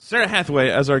Sarah Hathaway,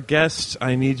 as our guest,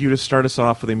 I need you to start us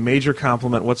off with a major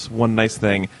compliment. What's one nice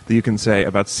thing that you can say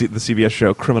about the CBS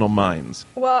show Criminal Minds?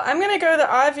 Well, I'm going to go the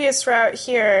obvious route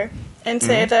here and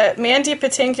say that Mandy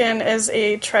Patinkin is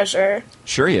a treasure.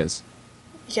 Sure he is.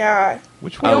 Yeah.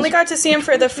 Which we one? only got to see him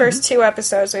for the first 2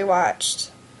 episodes we watched.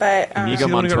 But Inigo Got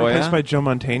Montoya? replaced by Joe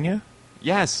Mantegna?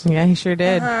 Yes. Yeah, he sure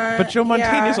did. But Joe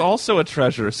Mantegna is also a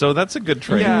treasure, so that's a good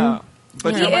trade. Yeah.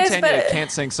 But Joe He is, Mantegna but-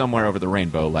 can't sing Somewhere Over the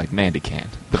Rainbow like Mandy can.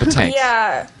 The Patanks.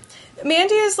 yeah.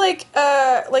 Mandy is like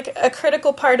a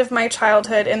critical part of my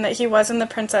childhood in that he was in The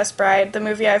Princess Bride, the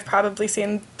movie I've probably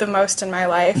seen the most in my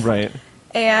life. Right.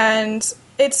 And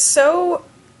it's so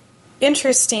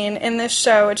interesting in this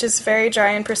show, which is very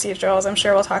dry and procedural, as I'm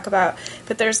sure we'll talk about,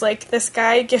 but there's like this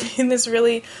guy giving this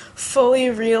really fully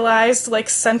realized, like,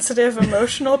 sensitive,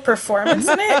 emotional performance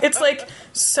in it. It's like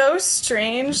so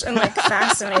strange and like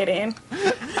fascinating.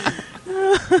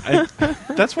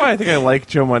 That's why I think I like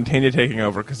Joe Mantegna taking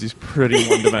over, because he's pretty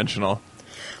one-dimensional.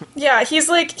 Yeah, he's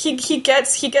like he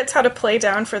gets how to play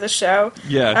down for the show.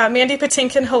 Yeah. Mandy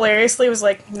Patinkin hilariously was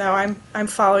like, "No, I'm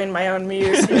following my own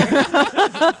muse here."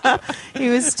 He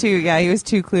was too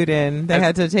clued in. They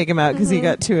had to take him out because he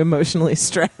got too emotionally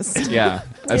stressed. Yeah.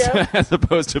 Yeah. As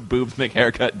opposed to Boobs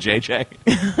McHaircut JJ.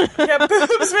 Yeah,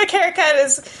 Boobs McHaircut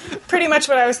is pretty much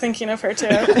what I was thinking of her too.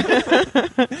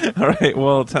 All right,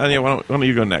 well, Tanya, why don't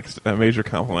you go next? A major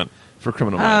compliment for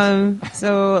Criminal Minds.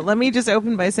 So let me just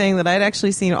open by saying that I'd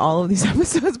actually seen all of these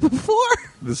episodes before.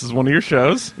 This is one of your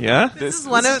shows, yeah? This is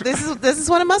one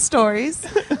of my stories.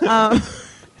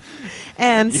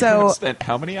 And You so spent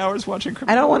how many hours watching I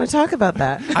Criminal? don't want to talk about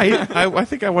that. I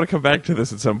think I want to come back to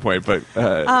this at some point, but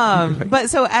But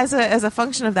so as a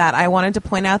function of that, I wanted to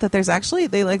point out that there's actually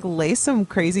they like lay some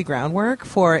crazy groundwork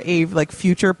for a like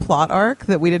future plot arc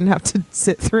that we didn't have to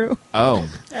sit through. Oh.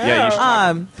 Yeah, you should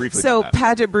talk briefly So about that.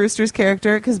 Paget Brewster's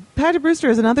character, because Paget Brewster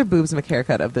is another Boobs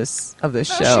McHaircut of this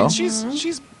show.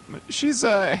 She's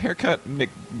a haircut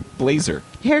McBlazer.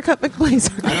 Haircut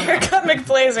McBlazer. Haircut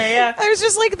McBlazer, yeah. There's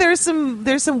just like there's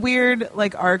some weird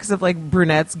like arcs of like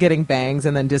brunettes getting bangs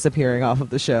and then disappearing off of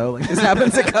the show. Like this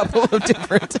happens a couple of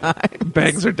different times.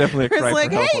 bangs are definitely a It's cry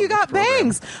like, for help hey, on you this got program.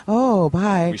 bangs. Oh,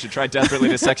 bye. We should try desperately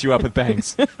to sex you up with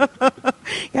bangs.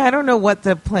 Yeah, I don't know what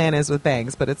the plan is with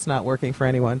bangs, but it's not working for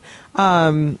anyone.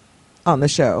 On the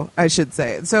show, I should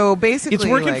say. So basically, It's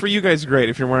working like, for you guys great.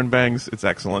 If you're wearing bangs, it's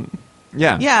excellent.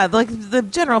 Yeah. Yeah, like the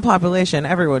general population,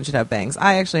 everyone should have bangs.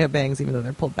 I actually have bangs, even though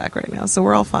they're pulled back right now, so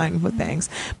we're all fine with bangs.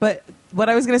 But what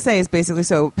I was going to say is basically,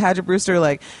 so Paget Brewster,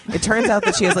 like, it turns out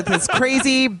that she has like this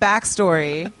crazy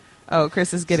backstory. Oh,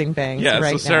 Chris is getting bangs Yeah,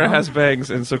 right so Sarah now. has bangs,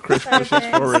 and so Chris pushes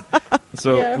bangs. forward.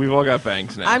 So Yeah. we've all got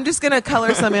bangs now. I'm just going to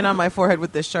color some in on my forehead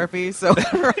with this Sharpie, so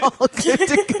we're all good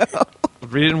to go.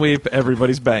 Read and weep,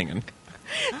 everybody's banging.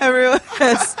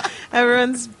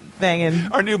 Everyone's banging.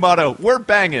 Our new motto, we're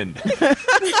banging.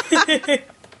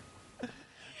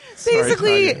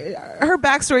 Basically, her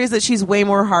backstory is that she's way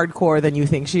more hardcore than you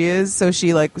think she is. So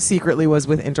she like secretly was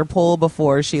with Interpol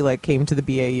before she like came to the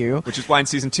BAU. Which is why in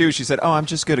season 2 she said, "Oh, I'm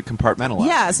just good at compartmentalizing."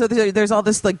 Yeah, so there's all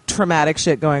this like traumatic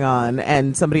shit going on,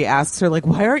 and somebody asks her like,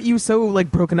 "Why aren't you so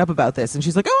like broken up about this?" And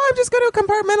she's like, "Oh, I'm just good at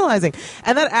compartmentalizing,"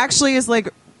 and that actually is like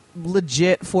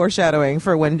legit foreshadowing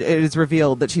for when it is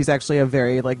revealed that she's actually a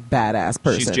very like badass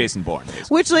person. She's Jason Bourne. Basically.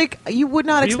 Which, like, you would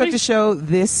not expect Really? a show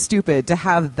this stupid to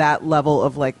have that level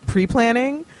of, like,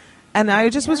 pre-planning. And I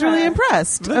just was really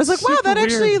impressed. I was like, That's wow, that super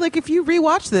actually, weird. like, if you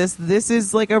rewatch this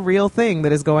is, like, a real thing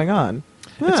that is going on.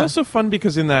 It's Huh. also fun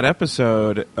because in that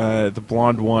episode, the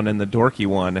blonde one and the dorky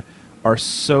one are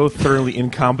so thoroughly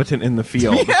incompetent in the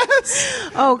field.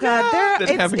 Oh, God. that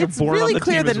having a It's Bourne on really the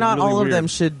clear team that is not really all of weird. them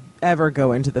should ever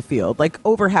go into the field. Like,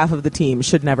 over half of the team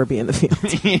should never be in the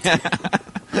field.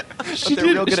 But they're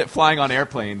real good at flying on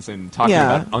airplanes and talking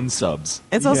Yeah. about unsubs.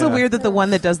 It's also Yeah. weird that the one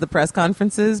that does the press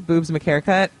conferences, Boobs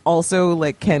McHaircut, also,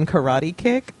 like, can karate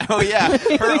kick. Oh yeah,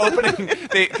 her opening.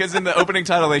 Because in the opening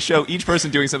title they show each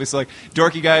person doing something. So like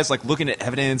dorky guys like looking at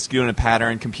evidence, doing a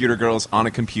pattern. Computer girls on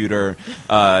a computer.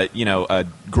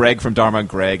 Greg from Dharma and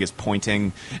Greg is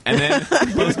pointing, and then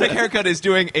Boobs McHaircut is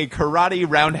doing a karate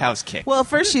roundhouse kick. Well,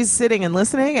 first she's sitting and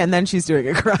listening, and then she's doing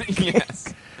a karate kick.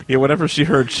 Yes. Yeah, whatever she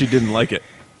heard, she didn't like it.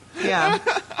 Yeah.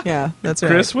 Yeah, that's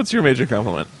right. Chris, what's your major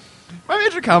compliment? My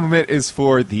major compliment is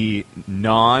for the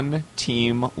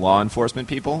non-team law enforcement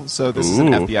people. So this is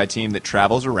an Ooh. FBI team that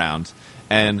travels around,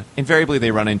 and invariably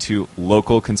they run into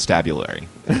local constabulary.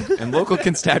 And local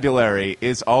constabulary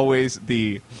is always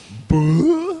the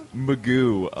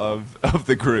Magoo of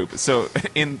the group. So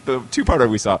in the two-parter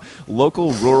we saw,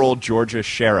 local rural Georgia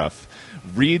sheriff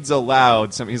reads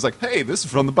aloud something. He's like, "Hey, this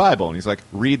is from the Bible," and he's like,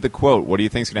 "Read the quote. What do you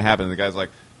think's going to happen?" And the guy's like,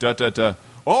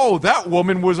 Oh, that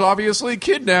woman was obviously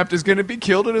kidnapped, is going to be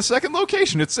killed at a second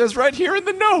location. It says right here in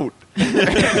the note.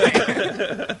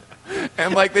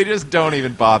 And, like, they just don't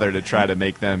even bother to try to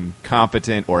make them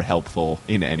competent or helpful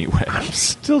in any way. I'm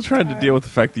still trying to deal with the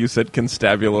fact that you said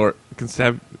constabulary.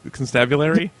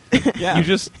 Yeah. You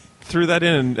just threw that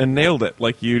in and nailed it.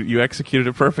 Like, you executed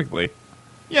it perfectly.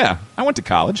 Yeah, I went to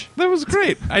college. That was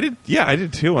great. I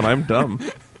did too, and I'm dumb.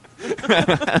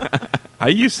 I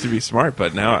used to be smart,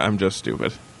 but now I'm just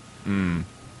stupid. TV.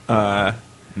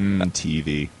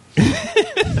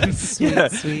 Sweet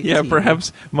Yeah, tea.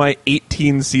 perhaps my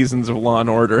 18 seasons of Law and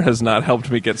Order has not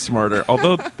helped me get smarter,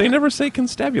 although they never say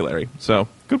constabulary. So,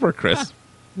 good work, Chris.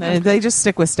 They just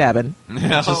stick with stabbing.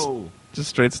 No. Just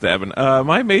straight stabbing.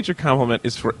 My major compliment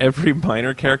is for every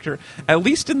minor character, at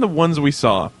least in the ones we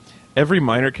saw. Every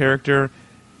minor character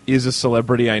is a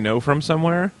celebrity I know from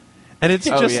somewhere, and it's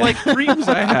just like dreams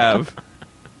I have.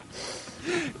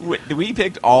 We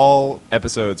picked all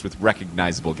episodes with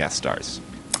recognizable guest stars.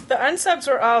 The unsubs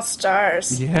were all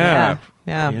stars. Yeah.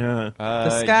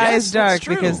 The sky yes, is dark that's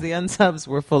true. because the unsubs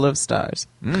were full of stars.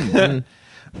 The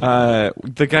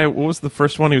guy, what was the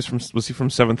first one? Was he from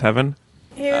Seventh Heaven?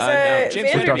 He was No, a James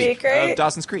Vanderbeek, right?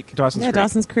 Dawson's Creek. Dawson's Creek.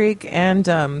 Dawson's Creek and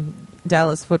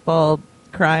Dallas football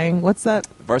crying. What's that?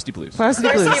 Varsity Blues. Varsity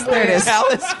Varsity Blues. There it is.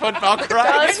 Dallas football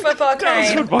crying. Dallas football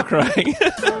crying. Football crying.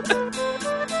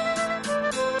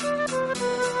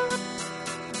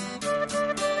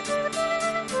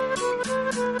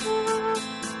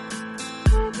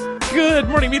 Good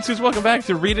morning, Meat Suits. Welcome back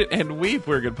to Read It and Weep.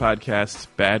 We're a good podcast.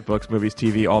 Bad books, movies,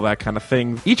 TV, all that kind of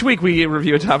thing. Each week we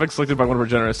review a topic selected by one of our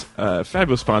generous,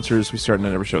 fabulous sponsors. We start and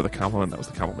end every show with a compliment. That was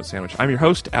the compliment sandwich. I'm your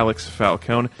host, Alex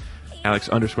Falcone.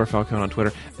 Alex_Falcone on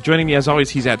Twitter. Joining me, as always,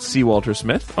 he's at C. Walter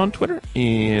Smith on Twitter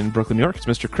in Brooklyn, New York. It's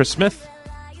Mr. Chris Smith.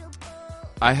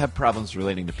 I have problems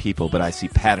relating to people, but I see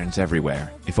patterns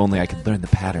everywhere. If only I could learn the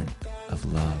pattern of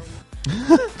love.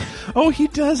 Oh, he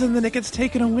does, and then it gets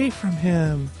taken away from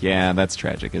him. Yeah, that's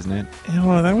tragic, isn't it?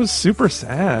 Oh, that was super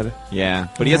sad. Yeah,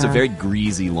 but he has a Yeah. very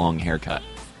greasy, long haircut.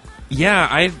 Yeah,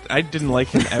 I didn't like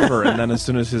him ever, and then as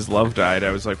soon as his love died,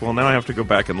 I was like, well, now I have to go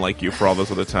back and like you for all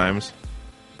those other times.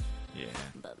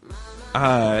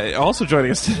 Yeah. Also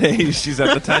joining us today, she's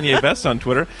at the Tanya Best on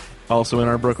Twitter. Also in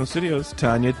our Brooklyn studios,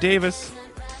 Tanya Davis.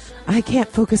 I can't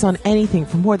focus on anything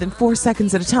for more than 4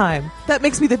 seconds at a time. That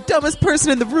makes me the dumbest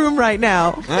person in the room right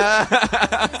now.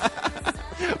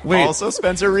 Wait, Also,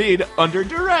 Spencer Reed, under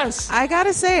duress. I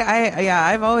gotta say,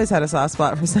 I've always had a soft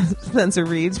spot for Spencer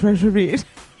Reed. Spencer Reed.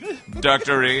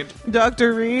 Dr. Reed.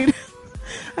 Dr. Reed.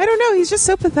 I don't know. He's just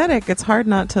so pathetic. It's hard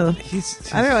not to.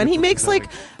 he's I don't know. And he super makes pathetic.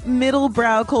 like middle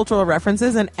brow cultural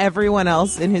references, and everyone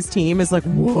else in his team is like,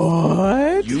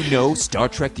 "What? You know Star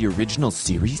Trek, the original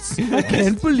series? I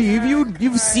can't believe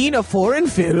you've seen a foreign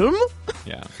film?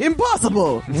 Yeah.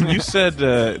 Impossible." When you said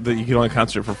that you could only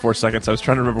concentrate for 4 seconds, I was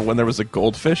trying to remember when there was a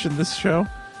goldfish in this show.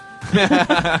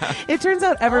 It turns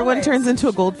out everyone Always. turns into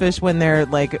a goldfish when their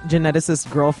like geneticist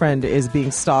girlfriend is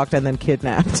being stalked and then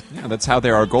kidnapped. Yeah, that's how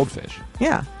there are goldfish.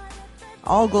 Yeah.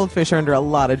 All goldfish are under a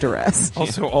lot of duress.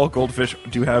 Also, all goldfish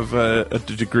do have a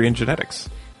degree in genetics,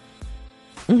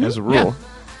 as a rule.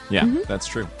 Yeah, that's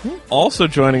true. Also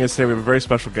joining us today, we have a very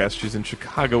special guest. She's in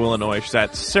Chicago, Illinois. She's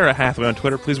at Sarah Hathaway on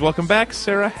Twitter. Please welcome back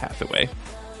Sarah Hathaway.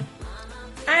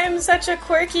 I'm such a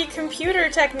quirky computer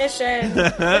technician.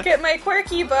 Look at my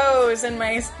quirky bows and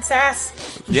my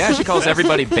sass. Yeah, she calls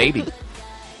everybody baby.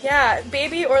 Yeah,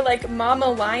 baby or like Mama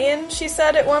Lion, she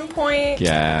said at one point.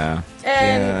 Yeah.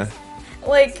 And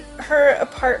like her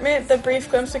apartment, the brief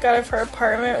glimpse we got of her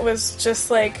apartment was just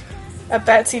like a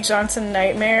Betsy Johnson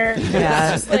nightmare.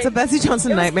 Yeah, Just, it's a like- Betsy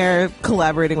Johnson it was- nightmare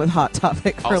collaborating with Hot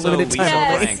Topic for Also, a limited Lisa time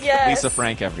Yes, only. Frank. yes. Lisa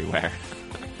Frank everywhere.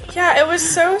 Yeah, it was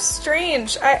so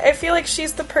strange. I feel like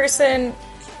she's the person.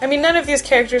 I mean, none of these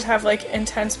characters have like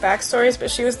intense backstories, but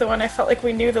she was the one I felt like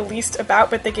we knew the least about,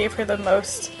 but they gave her the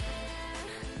most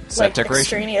Set like decoration.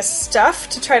 extraneous stuff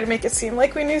to try to make it seem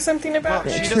like we knew something about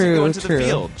She her. doesn't True, go into true. the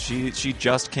field. She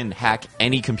just can hack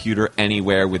any computer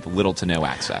anywhere with little to no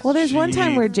access. Well, there's one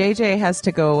time where JJ has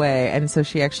to go away, and so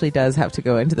she actually does have to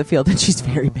go into the field, and she's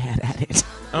very bad at it.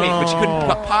 Wait, but she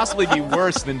couldn't possibly be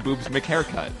worse than Boobs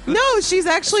McHaircut. No, she's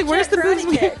actually worse than Karate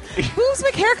Boobs kick. Boobs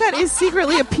McHaircut is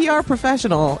secretly a PR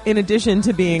professional, in addition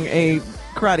to being a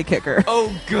karate kicker.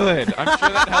 Oh, good. I'm sure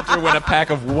that helped her when a pack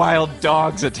of wild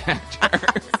dogs attacked her.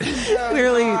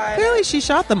 Clearly, she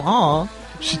shot them all.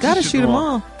 She gotta did shoot them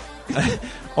all.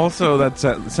 Also, it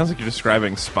sounds like you're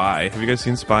describing Spy. Have you guys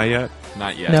seen Spy yet?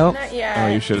 Not yet. Nope. Not yet. Oh,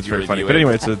 you should. It's You very funny. review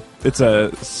But it. anyway, it's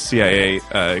a CIA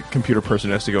computer person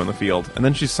who has to go in the field, and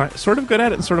then she's sort of good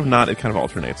at it and sort of not. It kind of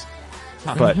alternates.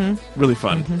 but really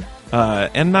fun.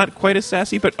 And not quite as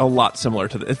sassy, but a lot similar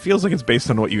to it feels like it's based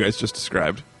on what you guys just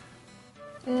described.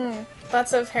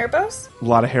 Lots of hair bows? A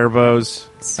lot of hair bows.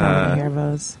 So many hair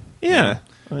bows. Yeah.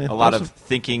 A lot of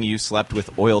thinking you slept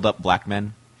with oiled up black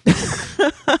men.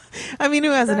 I mean,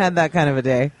 who hasn't had that kind of a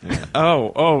day? Yeah.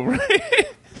 Oh, right.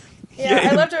 Yeah,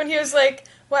 I loved it when he was like,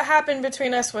 what happened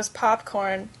between us was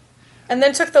popcorn. And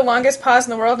then took the longest pause in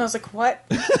the world, and I was like, what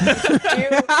did you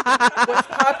do with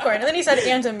popcorn? And then he said,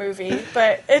 and a movie.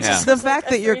 But it's just The fact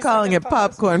that you're calling it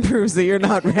popcorn proves that you're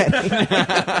not ready.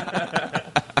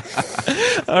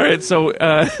 All right, so you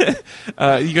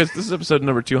guys, this is episode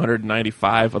number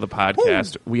 295 of the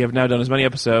podcast. We have now done as many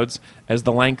episodes as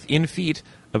the length in feet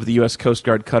of the U.S. Coast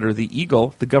Guard cutter, the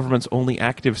Eagle, the government's only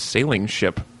active sailing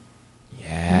ship.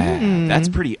 Yeah, that's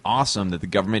pretty awesome that the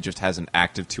government just has an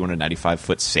active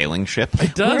 295-foot sailing ship.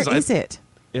 It does. Where is it?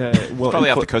 Well, Probably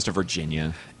off the coast of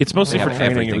Virginia. It's mostly They for have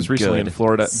training. It was everything recently good. in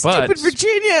Florida. Stupid But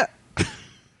Virginia!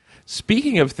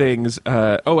 speaking of things,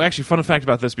 actually, fun fact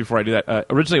about this before I do that.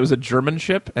 Originally, it was a German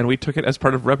ship, and we took it as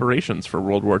part of reparations for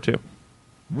World War II.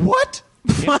 What?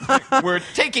 We're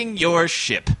taking your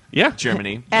ship. Yeah.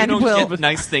 Germany. And you don't we'll- get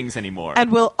nice things anymore.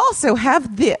 And we'll also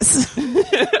have this.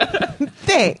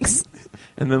 Thanks.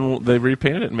 And then they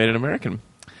repainted it and made it American.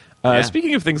 Yeah.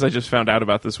 Speaking of things I just found out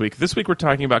about this week we're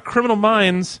talking about Criminal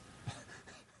Minds,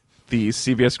 the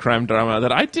CBS crime drama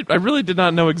that I really did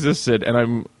not know existed, and I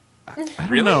don't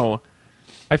Really? know.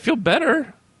 I feel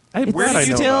better. I'm It's glad I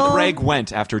know still- about it. Greg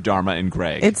went after Dharma and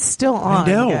Greg. It's still on,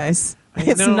 know. guys. I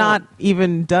It's know. not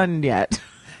even done yet.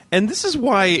 And this is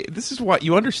why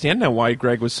you understand now why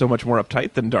Greg was so much more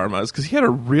uptight than Dharma, is because he had a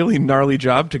really gnarly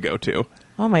job to go to.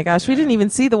 Oh my gosh, we didn't even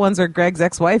see the ones where Greg's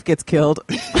ex-wife gets killed.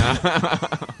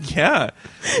 Yeah.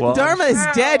 Well, Dharma is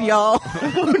dead, y'all.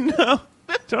 Oh no,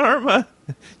 Dharma,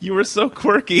 you were so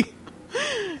quirky.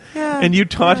 Yeah. And you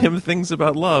taught him things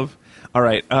about love. All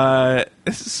right.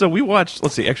 So we watched.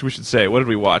 Let's see. Actually, we should say, what did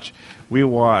we watch? We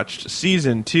watched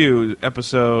season 2,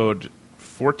 episode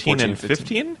 14 and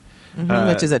 15.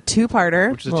 Which is a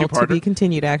two-parter. which is a Little two-parter. to be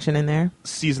continued action in there.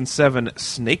 Season 7,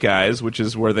 Snake Eyes, which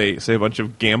is where they say a bunch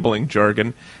of gambling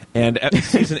jargon, and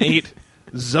season 8,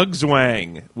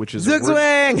 Zugzwang, which is a word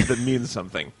Zugzwang! that means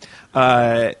something.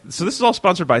 So this is all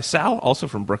sponsored by Sal, also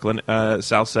from Brooklyn.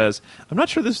 Sal says, I'm not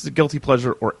sure this is a guilty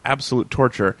pleasure or absolute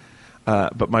torture,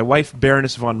 but my wife,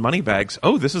 Baroness von Moneybags.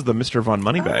 Oh, this is the Mr. von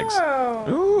Moneybags.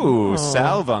 Ooh,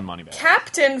 Sal von Moneybags.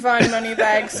 Captain Von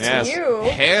Moneybags to Yes. you.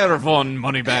 Herr von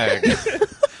Moneybags.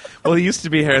 Well, he used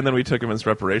to be here, and then we took him as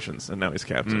reparations, and now he's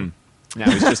captain. Now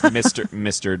he's just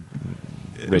Mr.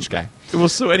 Rich guy. Well,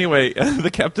 so anyway, the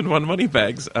Captain von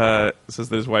Moneybags says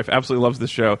that his wife absolutely loves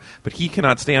this show, but he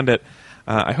cannot stand it.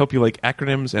 I hope you like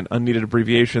acronyms and unneeded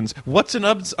abbreviations. What's an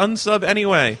unsub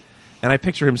anyway? And I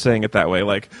picture him saying it that way,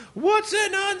 like, what's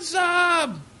an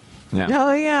unsub? Yeah.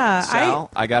 Oh, yeah. Sal,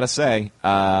 I gotta say,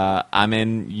 I'm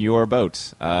in your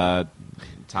boat.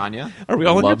 Tanya, Are we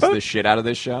all in your loves boat? the shit out of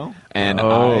this show, and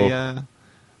Oh.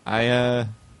 I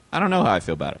don't know how I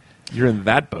feel about it. You're in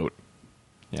that boat.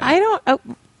 Yeah.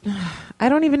 I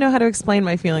don't even know how to explain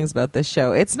my feelings about this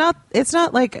show. It's not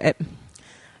like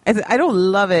I don't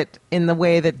love it in the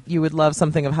way that you would love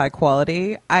something of high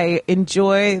quality. I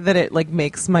enjoy that it like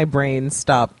makes my brain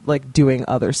stop like doing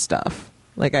other stuff.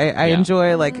 Like I Yeah.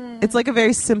 enjoy like it's like a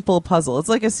very simple puzzle. It's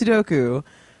like a Sudoku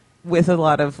with a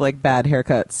lot of like bad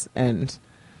haircuts and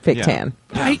fake Yeah.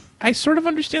 tan. I sort of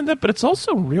understand that, but it's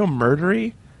also real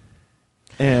murdery.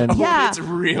 And Yeah, it's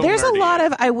real there's nerdy. a lot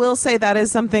of. I will say that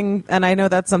is something, and I know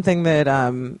that's something that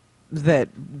that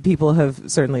people have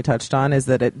certainly touched on. Is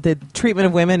that the treatment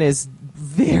of women is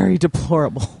very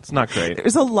deplorable. it's not great.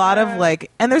 There's a lot of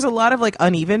there's a lot of like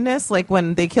unevenness. Like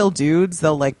when they kill dudes,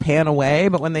 they'll like pan away,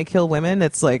 but when they kill women,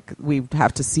 it's like we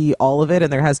have to see all of it,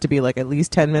 and there has to be like at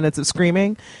least 10 minutes of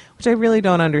screaming, which I really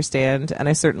don't understand. And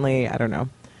I don't know.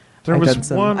 There I've was done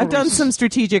some, one. I've done some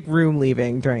strategic room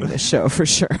leaving during this show for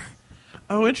sure.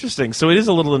 Oh, interesting. So it is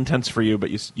a little intense for you, but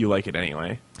you like it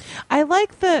anyway. I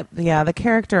like the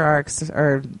character arcs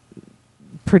are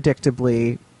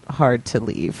predictably hard to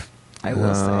leave. I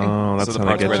will say. Oh, that's so the how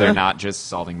parts they where get they're you. not just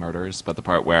solving murders, but the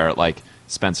part where like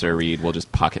Spencer Reed will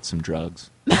just pocket some drugs.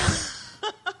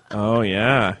 Oh,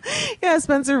 yeah. Yeah,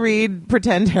 Spencer Reed,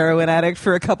 pretend heroin addict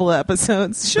for a couple of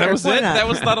episodes. Sure, That was why it? not? That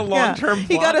was not a long-term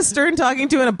He plot? got a stern talking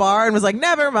to in a bar and was like,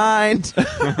 "Never mind."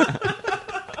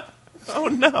 Oh,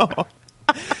 no.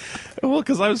 Well,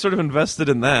 because I was sort of invested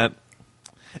in that.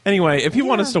 Anyway, if you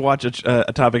want us to watch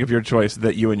a topic of your choice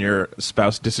that you and your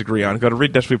spouse disagree on, go to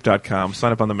read-weep.com,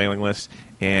 sign up on the mailing list,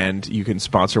 and you can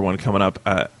sponsor one coming up.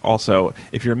 Also,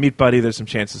 if you're a Meat Buddy, there's some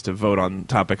chances to vote on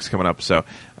topics coming up, so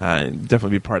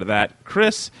definitely be part of that.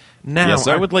 Chris, now Yes,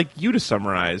 sir. I would like you to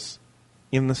summarize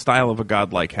in the style of a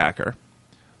godlike hacker.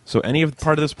 So any of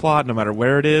part of this plot, no matter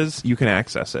where it is, you can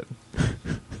access it.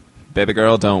 Baby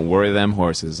girl, don't worry them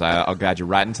horses. I'll guide you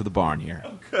right into the barn here.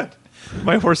 Oh, good.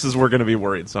 My horses were going to be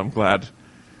worried, so I'm glad.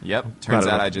 Yep. Turns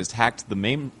out I just hacked the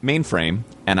mainframe,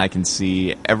 and I can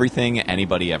see everything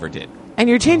anybody ever did. And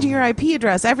you're changing your IP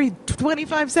address every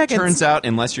 25 seconds. Turns out,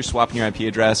 unless you're swapping your IP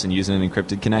address and using an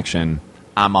encrypted connection,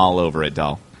 I'm all over it,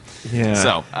 doll. Yeah.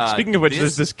 So, speaking of which,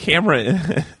 there's this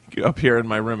camera up here in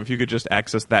my room. If you could just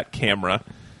access that camera.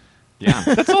 Yeah.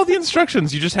 That's all the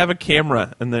instructions. You just have a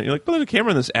camera, and then you're like, well, there's a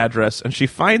camera in this address, and she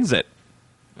finds it.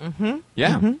 Mm-hmm.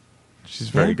 Yeah. Mm-hmm. She's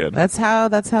very good. That's how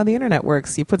the internet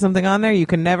works. You put something on there, you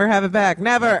can never have it back.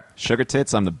 Never. Sugar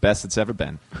tits, I'm the best it's ever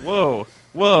been.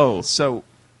 Whoa. So,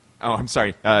 I'm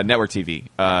sorry, network TV.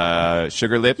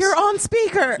 Sugar lips. You're on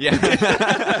speaker.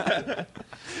 Yeah.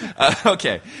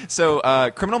 Okay.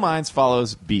 So, Criminal Minds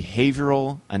follows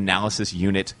Behavioral Analysis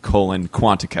Unit,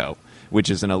 Quantico, which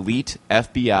is an elite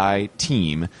FBI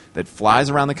team that flies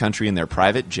around the country in their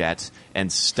private jet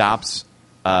and stops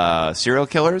serial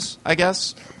killers, I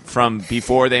guess, from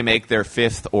before they make their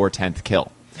 5th or 10th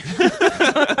kill.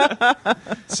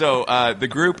 So the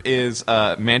group is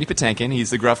Mandy Patinkin, he's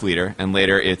the gruff leader, and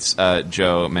later it's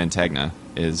Joe Mantegna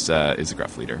is the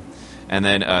gruff leader. And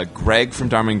then Greg from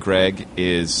Dharma and Greg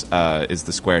is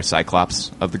the square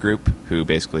cyclops of the group, who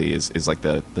basically is like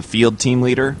the field team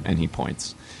leader, and he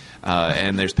points.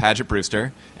 And there's Paget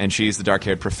Brewster, and she's the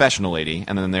dark-haired professional lady.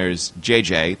 And then there's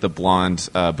JJ, the blonde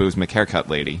Booze McHaircut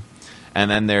lady. And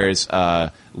then there's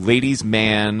ladies'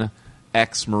 man,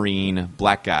 ex-Marine,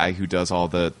 black guy who does all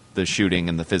the shooting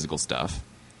and the physical stuff.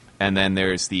 And then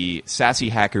there's the sassy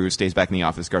hacker who stays back in the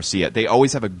office, Garcia. They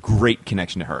always have a great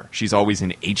connection to her. She's always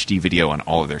in HD video on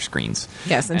all of their screens.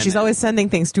 Yes, and she's always sending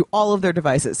things to all of their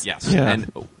devices. Yes. Yeah.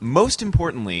 And most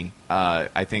importantly,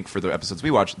 I think for the episodes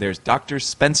we watched, there's Dr.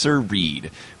 Spencer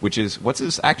Reed, which is, what's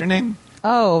his actor name?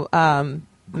 Oh,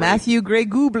 Matthew Gray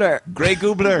Goobler. Gray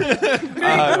Goobler.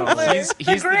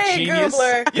 He's Gray the genius.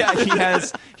 Goobler.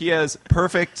 Yeah, he has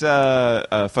perfect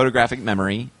photographic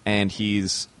memory, and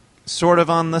he's sort of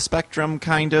on the spectrum,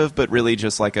 kind of, but really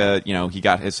just like he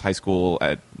got his high school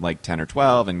at like 10 or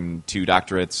 12 and 2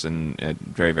 doctorates and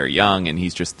very, very young, and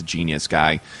he's just the genius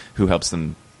guy who helps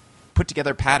them put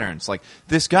together patterns. Like,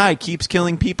 this guy keeps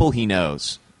killing people he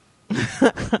knows.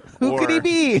 Who could he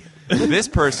be? This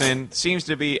person seems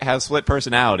to have split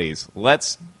personalities.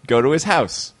 Let's go to his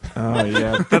house. Oh,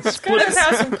 yeah. That's Go to his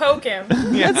house and poke him.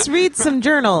 Let's read some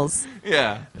journals.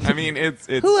 Yeah. I mean, it's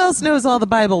Who else knows all the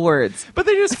Bible words? But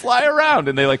they just fly around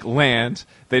and they land.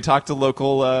 They talk to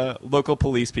local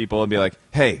police people and be like,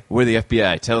 "Hey, we're the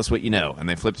FBI. Tell us what you know." And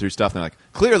they flip through stuff and they're like,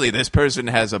 "Clearly, this person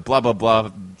has a blah blah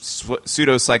blah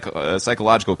pseudo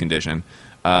psychological condition.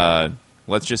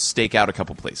 Let's just stake out a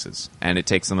couple places." And it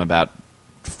takes them about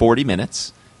 40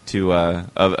 minutes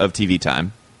of TV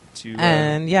time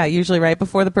And usually right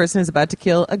before the person is about to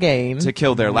kill again. to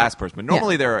kill their last person. But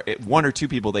normally there are 1 or 2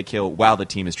 people they kill while the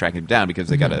team is tracking them down because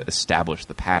they got to establish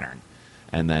the pattern,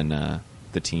 and then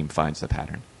the team finds the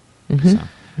pattern. So,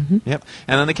 yep.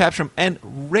 And then they capture them and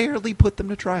rarely put them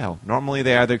to trial. Normally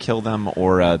they either kill them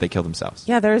or they kill themselves.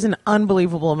 Yeah, there is an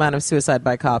unbelievable amount of suicide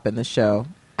by cop in this show.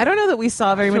 I don't know that we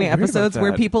saw very many weird about episodes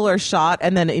where that. people are shot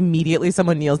and then immediately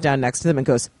someone kneels down next to them and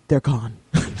goes, "They're gone."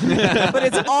 But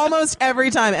it's almost every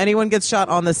time anyone gets shot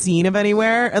on the scene of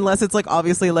anywhere, unless it's like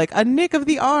obviously like a nick of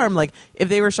the arm. Like if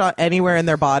they were shot anywhere in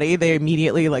their body, they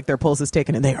immediately like their pulse is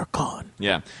taken and they are gone.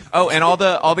 Yeah. Oh, and all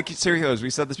the serial killers,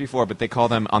 we said this before, but they call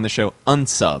them on the show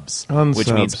unsubs, which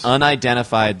Unsubs. means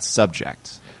unidentified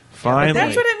subject. finally.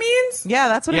 That's what it means? Yeah,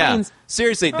 that's what it Yeah. means.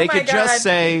 Seriously, Oh they my could just God.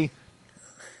 say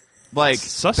like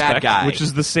Suspect, bad guy, which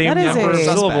is the same That is number of a-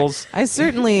 syllables. I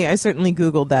certainly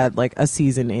Googled that like a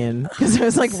season in because I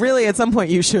was like, really, at some point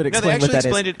you should No, explain they actually what that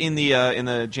explained is. it in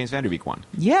the James Van Der Beek one.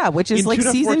 Yeah, which is In like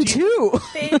season 2014. 2.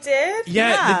 They did?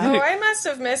 Yeah, Oh, I must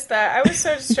have missed that. I was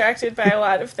so distracted by a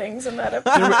lot of things in that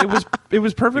episode. It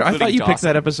was perfect. I Including thought you picked Dawson.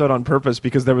 that episode on purpose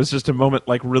because there was just a moment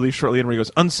like really shortly in where he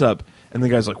goes unsub, and the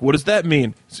guy's like, "What does that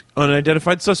mean? It's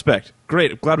unidentified suspect."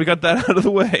 Great, I'm glad we got that out of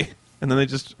the way. And then they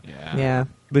just Yeah.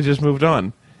 moved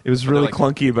on. It was really like,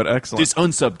 clunky but excellent. This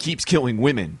unsub keeps killing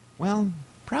women. Well,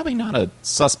 probably not a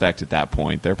suspect at that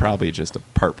point. They're probably just a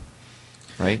perp,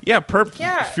 right? Yeah, perp.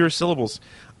 Yeah. Fewer syllables.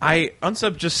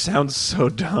 Unsub just sounds so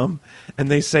dumb, and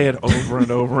they say it over and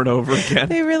over and over again.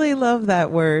 They really love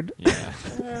that word. Yeah.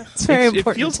 It's very It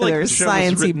important feels to like their the show was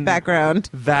sciencey written background.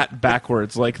 That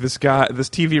backwards. Like this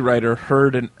TV writer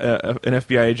heard an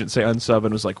FBI agent say unsub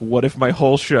and was like, what if my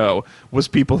whole show was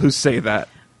people who say that?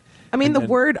 I mean, And the then-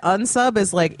 word unsub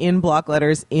is like in block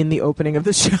letters in the opening of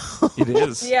the show. It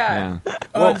is. Yeah.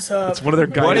 Well, Unsub. It's one of their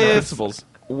What guiding if- principles.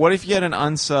 What if you had an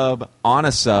unsub on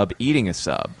a sub eating a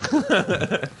sub?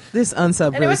 This unsub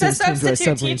And it really was a seems to enjoy substitute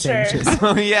submarine teacher. sandwiches.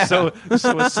 Oh yeah. So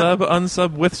a sub,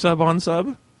 unsub, with sub, on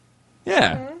sub?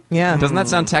 yeah. Yeah. Doesn't that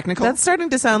sound technical? That's starting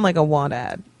to sound like a want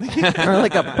ad. Or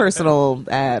like a personal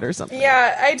ad or something.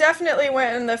 Yeah, I definitely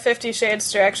went in the 50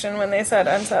 Shades direction when they said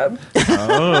unsub.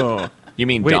 Oh. You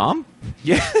mean Wait. Dom?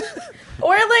 Yeah.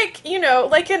 Or like,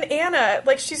 like an Anna,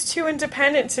 like she's too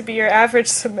independent to be your average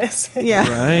submissive. Yeah.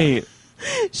 Right.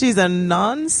 She's a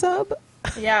non-sub?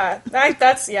 Yeah,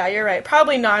 you're right.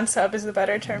 Probably non-sub is the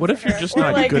better term. What for if you're her. just or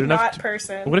not like good enough not to-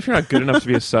 person? What if you're not good enough to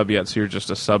be a sub yet, so you're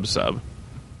just a sub?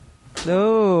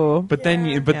 Oh. But then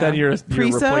Yeah. then you're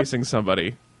Pre-sub? replacing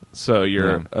somebody. So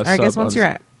you're Yeah. a sub. I guess once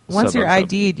you're sub you're unsub.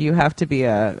 ID'd, you have to be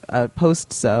a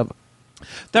post-sub.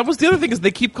 That was the other thing, is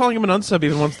they keep calling him an unsub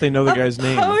even once they know the guy's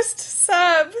name. Post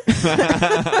sub.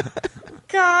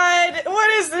 God,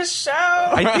 what is this show?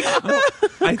 I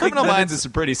think Criminal that Minds is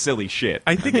some pretty silly shit.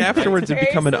 I think afterwards it Very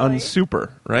become an silly.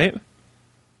 unsuper, right?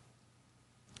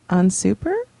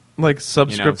 Unsuper? Like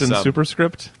subscript and sub.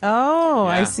 superscript. Oh,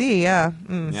 I Yeah. see, yeah.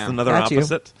 Mm. Yeah. It's another Got you.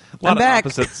 opposite. A lot I'm of back.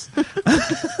 opposites.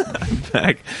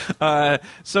 I'm back.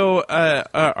 So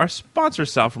our sponsor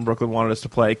Sal from Brooklyn wanted us to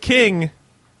play King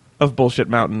of Bullshit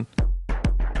Mountain.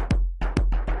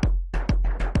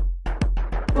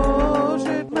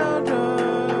 Bullshit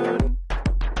Mountain.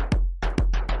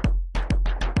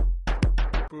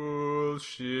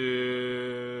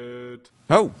 Bullshit.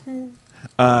 Oh.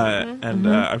 And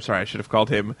I'm sorry, I should have called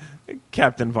him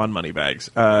Captain Von Moneybags.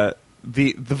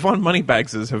 The Von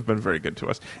Moneybagses have been very good to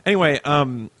us. Anyway,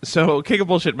 so King of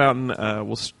Bullshit Mountain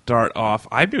will start off.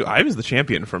 I was the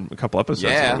champion from a couple episodes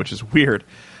Yeah. ago, which is weird.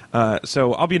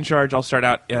 So I'll be in charge. I'll start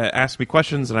out, ask me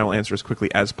questions, and I will answer as quickly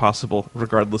as possible,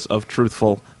 regardless of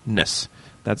truthfulness.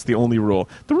 That's the only rule.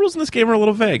 The rules in this game are a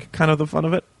little vague, kind of the fun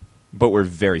of it, But we're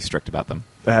very strict about them.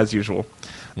 as usual.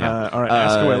 Yeah. All right,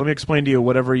 ask away. Let me explain to you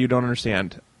whatever you don't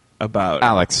understand about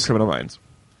Alex. Criminal Minds.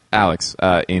 Alex,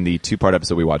 in the two-part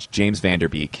episode we watched, James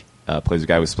Vanderbeek plays a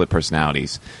guy with split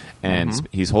personalities, and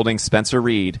he's holding Spencer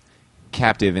Reed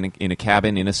captive in a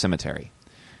cabin in a cemetery.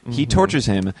 He tortures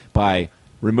him by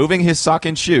removing his sock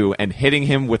and shoe and hitting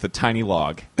him with a tiny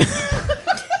log.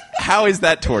 How is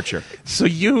that torture? So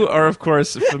you are, of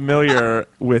course, familiar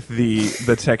with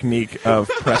the technique of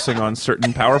pressing on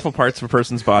certain powerful parts of a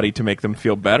person's body to make them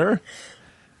feel better,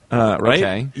 right?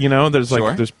 Okay. You know, there's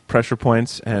Sure. there's pressure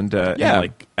points and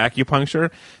like acupuncture.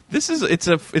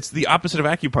 It's the opposite of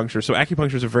acupuncture. So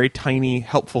acupuncture is a very tiny,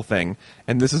 helpful thing,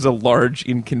 and this is a large,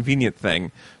 inconvenient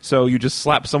thing. So you just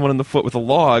slap someone in the foot with a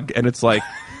log, and it's like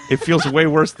it feels way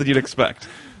worse than you'd expect.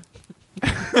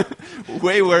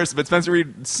 Way worse, but Spencer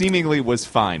Reed seemingly was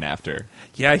fine after.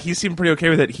 Yeah, he seemed pretty okay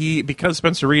with it. Because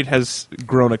Spencer Reed has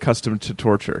grown accustomed to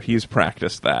torture. He's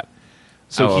practiced that.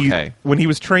 So okay. When he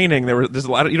was training, there's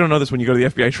a lot of, you don't know this when you go to the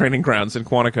FBI training grounds in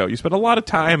Quantico. You spend a lot of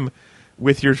time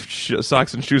with your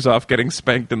socks and shoes off getting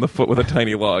spanked in the foot with a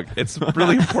tiny log. It's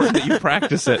really important that you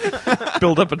practice it.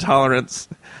 Build up a tolerance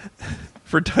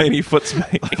for tiny foot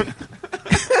spanking.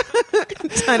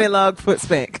 Tiny log foot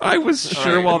spank. I was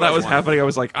sure right, while that was one. happening, I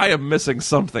was like, I am missing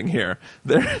something here.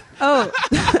 Oh,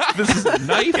 This is a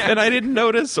knife, and I didn't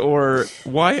notice, or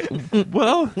why?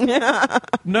 Well,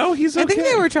 no, he's okay. I think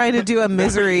they were trying to do a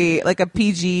misery, like a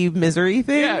PG misery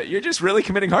thing. Yeah, you're just really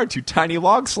committing hard to tiny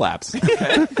log slaps.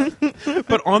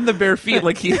 But on the bare feet,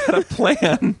 like he had a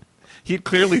plan. He had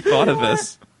clearly thought of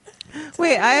this.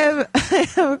 Wait, I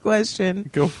have a question.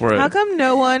 Go for it. How come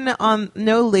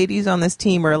no ladies on this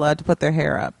team are allowed to put their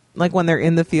hair up? Like when they're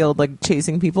in the field, like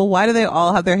chasing people, why do they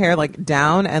all have their hair like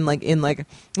down and like in like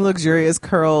luxurious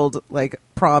curled like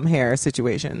prom hair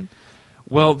situation?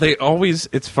 Well,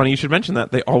 it's funny you should mention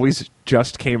that. They always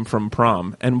just came from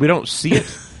prom, and we don't see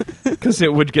it because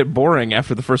it would get boring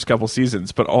after the first couple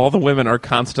seasons. But all the women are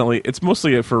constantly, it's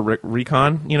mostly for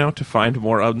recon, to find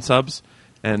more unsubs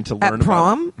and to learn At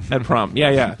prom? At prom.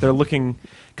 Yeah. They're looking,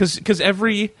 because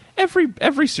every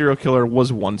serial killer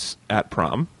was once at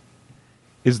prom,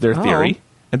 is their theory. Oh.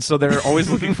 And so they're always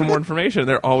looking for more information.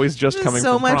 They're always just coming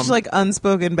so from much prom. like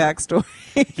unspoken backstory.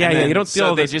 Yeah, you don't see so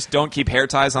all they this. just don't keep hair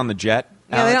ties on the jet.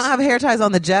 Yeah, they don't have hair ties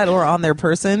on the jet or on their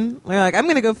person. They're like, I'm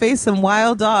going to go face some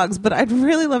wild dogs, but I'd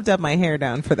really love to have my hair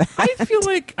down for that. I feel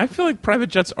like private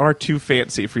jets are too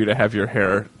fancy for you to have your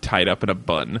hair tied up in a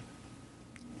bun.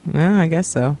 Well, I guess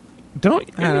so. I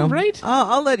don't know. Right?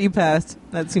 I'll let you pass.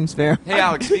 That seems fair. Hey,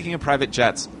 Alex, speaking of private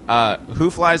jets, who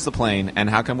flies the plane, and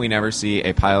how come we never see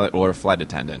a pilot or a flight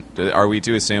attendant? Are we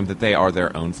to assume that they are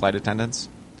their own flight attendants?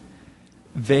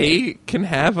 They can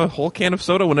have a whole can of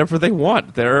soda whenever they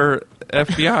want. They're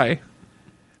FBI.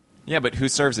 Yeah, but who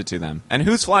serves it to them? And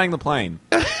who's flying the plane?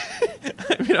 I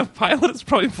mean, a pilot is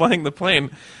probably flying the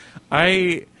plane.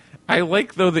 I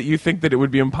like, though, that you think that it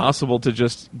would be impossible to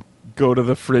just go to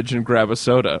the fridge and grab a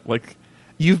soda. Like,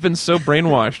 you've been so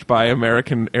brainwashed by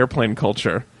American airplane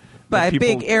culture. By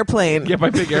big airplane. Yeah,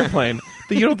 by big airplane.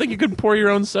 That you don't think you could pour your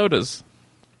own sodas.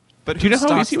 But Do you know who how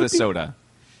stocks easy it the would be? soda?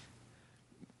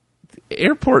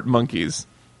 Airport monkeys.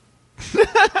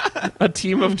 A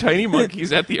team of tiny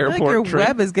monkeys at the I feel airport. like your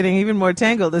web is getting even more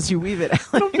tangled as you weave it out.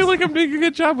 I don't feel like I'm doing a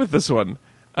good job with this one.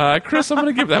 Chris, I'm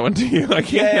going to give that one to you. I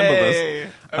can't handle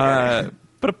this. Okay.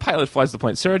 But a pilot flies the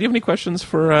plane. Sarah, do you have any questions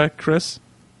for Chris?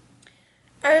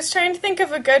 I was trying to think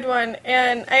of a good one,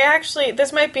 and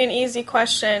this might be an easy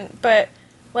question, but,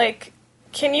 like,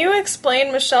 can you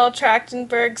explain Michelle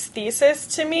Trachtenberg's thesis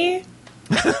to me?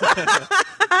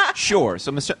 Sure.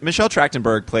 So Michelle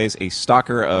Trachtenberg plays a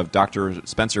stalker of Dr.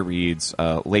 Spencer Reed's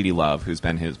Lady Love, who's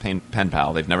been his pen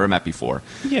pal. They've never met before.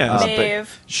 Yeah.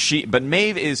 Maeve. But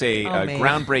Maeve is a Maeve.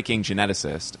 groundbreaking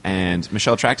geneticist, and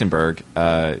Michelle Trachtenberg,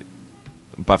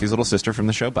 Buffy's little sister from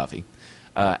the show Buffy,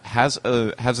 has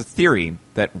a theory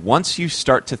that once you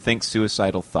start to think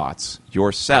suicidal thoughts,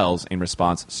 your cells in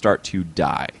response start to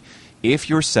die.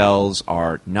 If your cells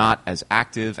are not as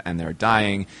active and they're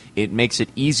dying, it makes it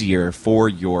easier for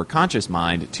your conscious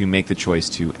mind to make the choice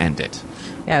to end it.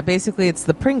 Yeah, basically it's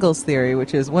the Pringles theory,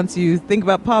 which is once you think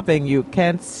about popping, you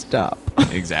can't stop.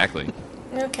 Exactly.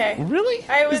 Okay. Really?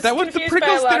 I was Is that what the confused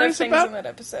Pringles by a lot theory of is things about? in that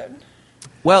episode.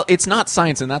 Well, it's not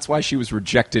science, and that's why she was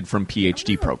rejected from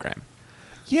PhD program.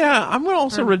 Yeah, I'm going to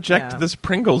also reject yeah. this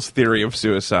Pringles theory of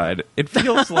suicide. It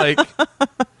feels like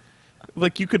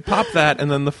you could pop that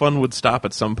and then the fun would stop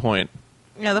at some point.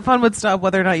 Yeah, the fun would stop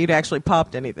whether or not you'd actually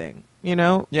popped anything, you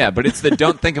know? Yeah, but it's the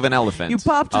don't think of an elephant. You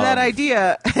popped that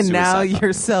idea, and now suicide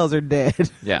your cells are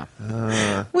dead. Yeah.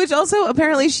 Which also,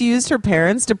 apparently, she used her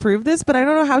parents to prove this, but I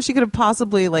don't know how she could have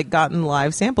possibly, like, gotten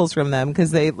live samples from them,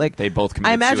 because they both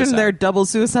committed I imagine suicide. their double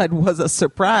suicide was a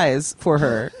surprise for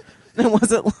her. It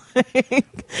wasn't,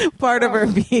 like, part of her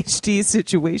PhD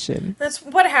situation. That's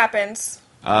what happens.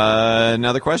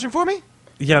 Another question for me?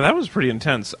 Yeah, that was pretty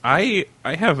intense. I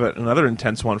have another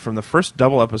intense one from the first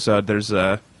double episode. There's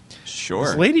Sure.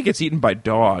 this lady gets eaten by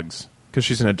dogs because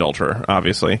she's an adulterer,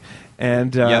 obviously.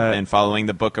 And and following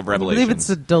the Book of I Revelations. believe it's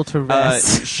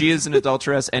adulteress. She is an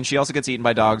adulteress, and she also gets eaten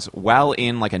by dogs while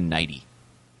in, like, a nightie.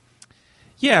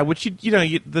 yeah, which the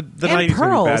night is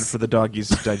going to be bad for the doggy's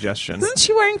digestion. Isn't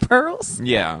she wearing pearls?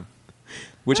 Yeah.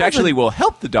 Which actually will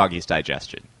help the doggy's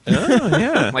digestion. Oh,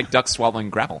 yeah. Like ducks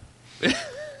swallowing gravel.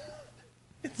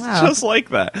 Wow. Just like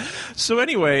that. So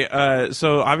anyway,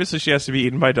 so obviously she has to be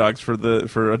eaten by dogs for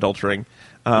adultering.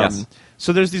 Yes.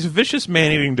 So there's these vicious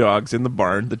man-eating dogs in the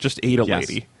barn that just ate a Yes.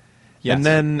 lady. Yes. And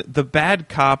then the bad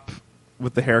cop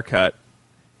with the haircut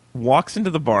walks into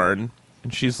the barn,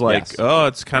 and she's like, Yes. oh,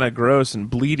 it's kind of gross and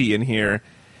bleedy in here.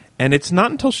 And it's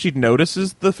not until she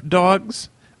notices the dogs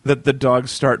that the dogs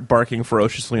start barking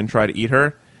ferociously and try to eat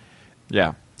her.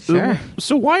 Yeah. Sure.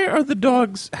 So how are the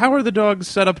dogs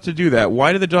set up to do that?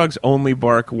 Why do the dogs only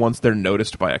bark once they're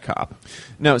noticed by a cop?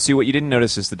 No, see, what you didn't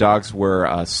notice is the dogs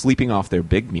were sleeping off their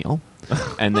big meal.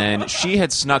 And then she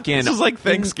had snuck in. This is like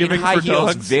Thanksgiving in high for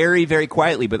heels dogs. very, very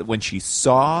quietly. But when she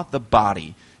saw the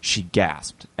body, she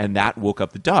gasped, and that woke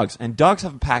up the dogs. And dogs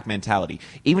have a pack mentality.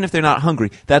 Even if they're not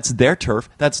hungry, that's their turf,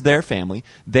 that's their family.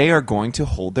 They are going to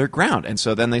hold their ground. And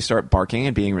so then they start barking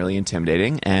and being really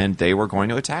intimidating, and they were going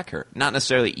to attack her. Not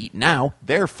necessarily eat now,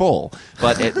 they're full,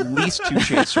 but at least to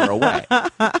chase her away.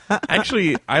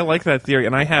 Actually, I like that theory,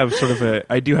 and I have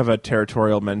I do have a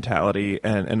territorial mentality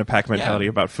and a pack mentality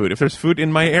about food. If there's food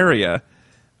in my area,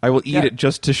 I will eat it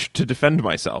just to defend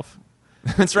myself.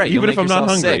 That's right. Even You'll if make I'm not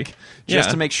yourself hungry. sick, just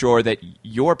Yeah. to make sure that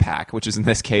your pack, which is in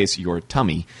this case your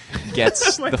tummy,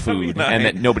 gets My the tummy food, nine. and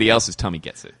that nobody else's tummy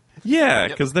gets it. Yeah,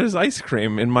 because there's ice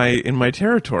cream in my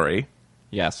territory,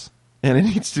 Yes. and it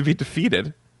needs to be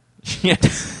defeated.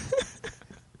 Yes.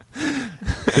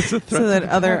 It's a threat. So that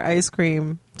other ice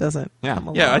cream doesn't Yeah. come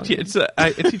along. Yeah, I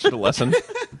teach it a lesson.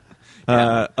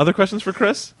 Other questions for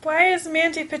Chris? Why is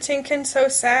Mandy Patinkin so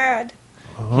sad?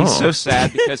 He's so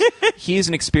sad because he's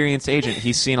an experienced agent.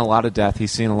 He's seen a lot of death.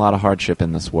 He's seen a lot of hardship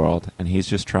in this world, and he's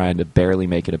just trying to barely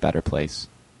make it a better place.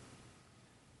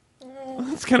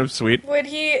 That's kind of sweet. Would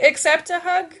he accept a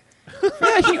hug?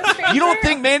 You don't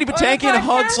think Mandy Patinkin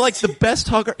hugs podcast? like the best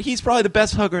hugger? He's probably the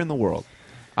best hugger in the world.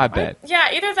 I bet.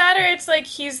 Yeah, either that or it's like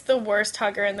he's the worst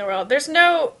hugger in the world. There's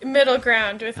no middle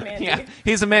ground with Mandy. Yeah,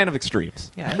 he's a man of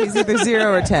extremes. Yeah, he's either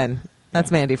 0 or 10.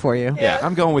 That's Mandy for you. Yeah,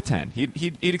 I'm going with 10.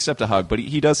 He'd accept a hug, but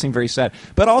he does seem very sad.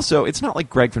 But also, it's not like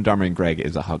Greg from Dharma and Greg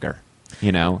is a hugger.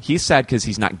 You know, he's sad because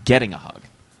he's not getting a hug.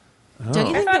 Don't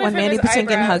you think thought that when if it Mandy was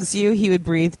Patinkin eyebrows. hugs you, he would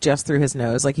breathe just through his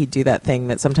nose? Like he'd do that thing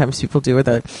that sometimes people do with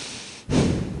a,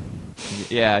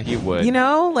 Yeah, he would. you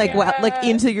know, like Yeah. like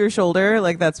into your shoulder.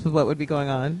 Like that's what would be going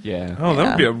on. Yeah. Oh, that Yeah.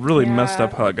 would be a really Yeah. messed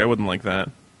up hug. I wouldn't like that.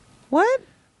 What?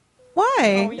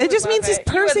 Why? Oh, you it just would means love he's it.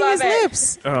 You would pursing love his it.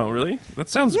 lips. Oh, really? That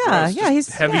sounds Yeah, gross. yeah, Just he's-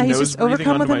 heavy yeah, he's nose just breathing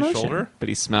overcome onto with my emotion. shoulder. But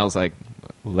he smells like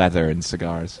leather and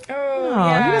cigars. Oh, Oh,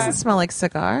 yeah. he doesn't smell like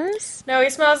cigars. No, he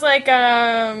smells like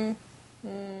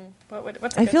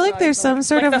what's a I good feel like smell there's he smells? some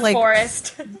sort like of the like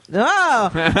forest.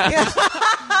 oh,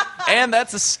 yeah, And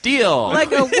that's a steal.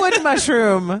 like a wood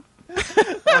mushroom.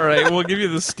 All right, we'll give you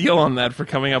the steal on that for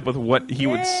coming up with what he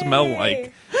would smell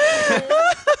like.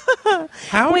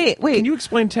 How? Wait. Can you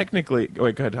explain technically? Oh,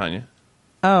 wait, go ahead, Tanya.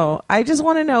 Oh, I just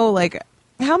want to know, like,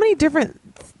 how many different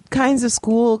kinds of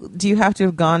school do you have to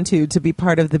have gone to be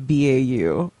part of the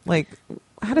BAU? Like,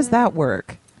 how does that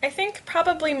work? I think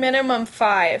probably minimum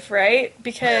 5, right?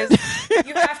 Because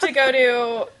you have to go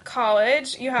to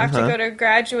college, you have to go to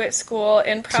graduate school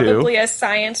in probably a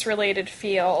science-related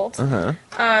field.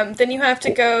 Then you have to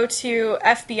go to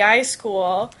FBI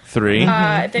school. 3.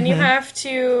 Then you have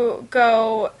to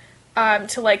go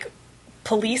to like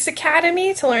police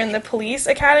academy to learn the police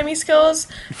academy skills,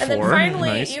 and then 4. finally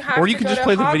Nice. you have or to you can go just to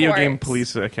play the video Hogwarts. game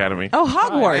Police Academy. Oh,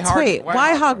 Hogwarts. Why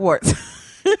Why Hogwarts?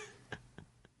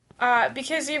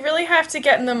 Because you really have to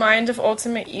get in the mind of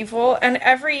ultimate evil, and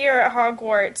every year at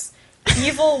Hogwarts,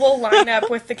 evil will line up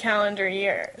with the calendar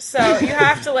year. So you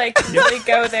have to like really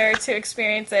go there to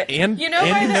experience it. And- you know,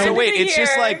 and by you the know- end So of wait, the it's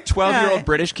just year- like 12-year-old Yeah.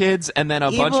 British kids and then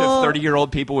a bunch Evil- of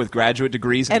 30-year-old people with graduate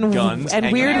degrees and, and guns. and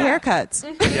hanging weird out. haircuts.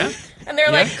 Yeah. and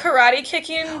they're like karate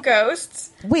kicking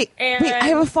ghosts. Wait, And- I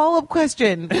have a follow-up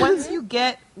question. Once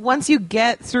you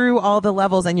get through all the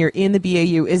levels and you're in the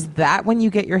BAU, is that when you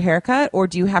get your haircut, or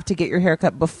do you have to get your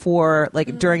haircut before,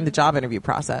 like, during the job interview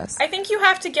process? I think you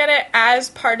have to get it as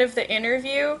part of the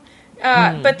interview,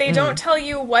 but they don't tell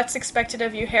you what's expected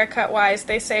of you haircut-wise.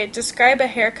 They say, describe a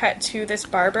haircut to this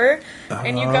barber,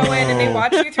 and you go in and they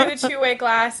watch you through the two-way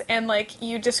glass, and, like,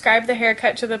 you describe the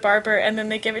haircut to the barber, and then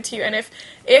they give it to you. And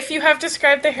if you have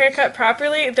described the haircut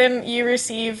properly, then you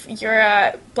receive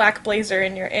your black blazer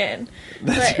and you're in.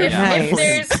 But if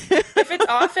Nice. if it's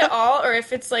off at all, or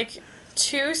if it's, like,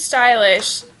 too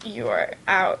stylish, you are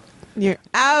out. You're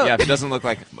out. Yeah, if it doesn't look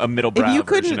like a middle If brow you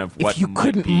version couldn't, of what if you might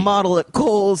couldn't be. model at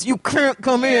Kohl's, you can't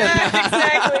come in.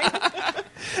 Exactly.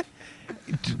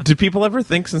 Do people ever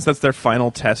think, since that's their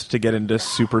final test to get into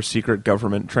super secret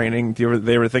government training,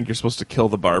 they ever think you're supposed to kill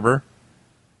the barber?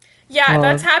 Yeah,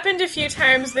 that's happened a few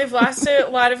times. They've lost a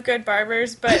lot of good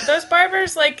barbers, but those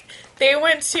barbers, like, they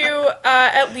went to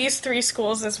at least 3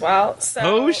 schools as well. So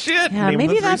Oh shit! Yeah, Name the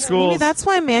maybe 3 schools. maybe that's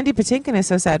why Mandy Patinkin is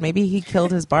so sad. Maybe he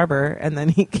killed his barber and then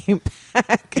he came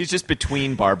back. He's just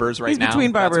between barbers right He's now.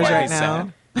 between That's barbers why right he's now,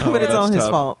 sad. Oh, but it's that's all his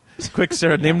tough. fault. Quick,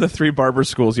 Sarah, name the 3 barber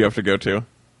schools you have to go to.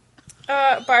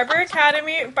 Barber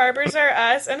Academy, Barbers Are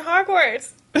Us, and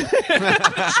Hogwarts.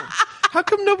 How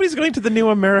come nobody's going to the new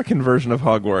American version of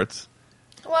Hogwarts?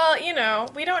 Well, you know,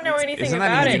 we don't know anything isn't that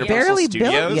about in it Universal yet. Barely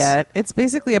Studios? built yet. It's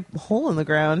basically a hole in the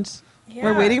ground. Yeah.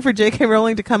 We're waiting for J.K.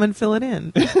 Rowling to come and fill it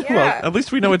in. Yeah. Well, at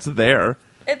least we know it's there.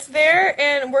 It's there,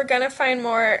 and we're going to find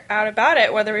more out about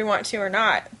it, whether we want to or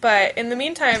not. But in the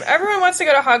meantime, everyone wants to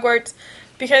go to Hogwarts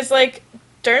because, like,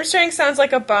 Durmstrang sounds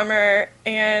like a bummer,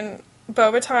 and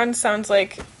Beauxbaton sounds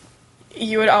like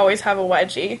you would always have a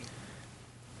wedgie.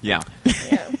 Yeah,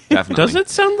 Yeah. definitely. Does it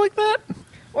sound like that?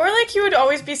 Or, like, you would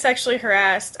always be sexually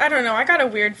harassed. I don't know. I got a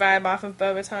weird vibe off of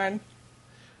Beauxbaton.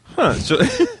 Huh. So,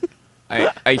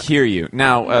 I hear you.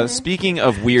 Now, speaking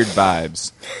of weird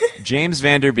vibes, James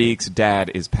Van Der Beek's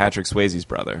dad is Patrick Swayze's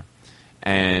brother,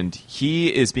 and he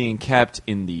is being kept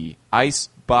in the ice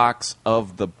box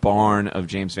of the barn of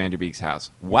James Van Der Beek's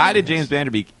house. Why did James Van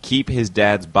Der Beek keep his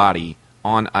dad's body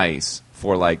on ice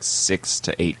for like 6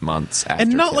 to 8 months after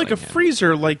and not like a killing him?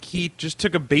 freezer, like he just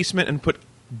took a basement and put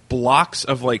blocks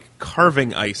of like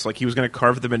carving ice, like he was going to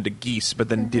carve them into geese, but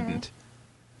then didn't.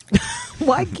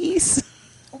 Why geese?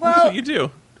 That's Well, what you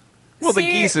do. Well,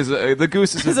 See, the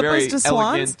goose is a As very opposed to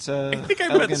swans? elegant. I think I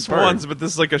elegant meant swans, bird. but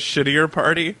this is like a shittier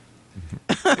party.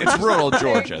 It's rural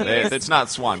Georgia. Geese. It's not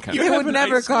swan country. You You have would an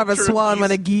never ice carve a sculpture of swan when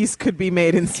geese. a geese could be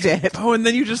made instead. Oh, and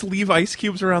then you just leave ice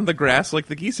cubes around the grass like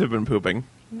the geese have been pooping.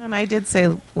 And I did say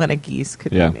when a geese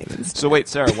could Yeah. be made instead. So wait,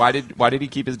 Sarah, why did he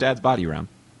keep his dad's body around?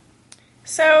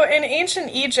 So, in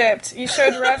ancient Egypt, you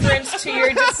showed reverence to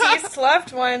your deceased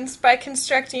loved ones by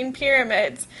constructing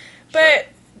pyramids. But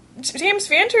James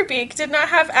Van Der Beek did not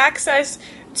have access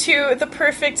to the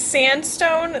perfect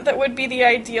sandstone that would be the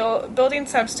ideal building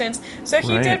substance. So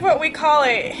he Right. did what we call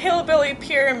a hillbilly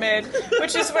pyramid,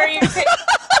 which is where you take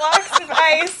blocks of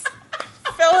ice,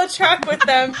 fill a truck with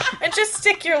them, and just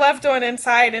stick your loved one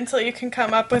inside until you can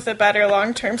come up with a better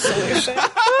long-term solution.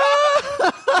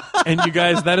 And you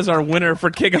guys, that is our winner for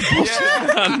King of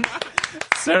Bullshit.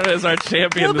 Sarah is our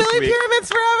champion this Hillbilly week.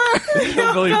 pyramids forever!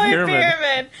 Hillbilly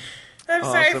pyramid. I'm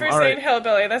sorry Awesome. for All saying right.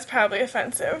 hillbilly. That's probably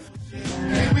offensive.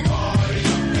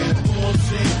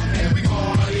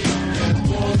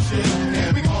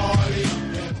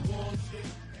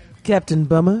 Captain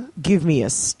Bummer, give me a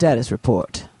status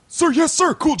report. Sir, yes,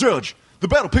 sir, cool judge. The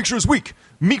battle picture is weak.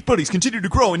 Meat buddies continue to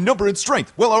grow in number and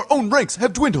strength, while our own ranks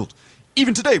have dwindled.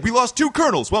 Even today, we lost 2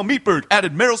 colonels, while Meatbird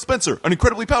added Meryl Spencer, an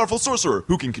incredibly powerful sorcerer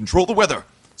who can control the weather.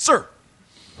 Sir,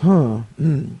 So,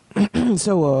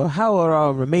 how are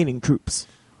our remaining troops?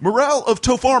 morale of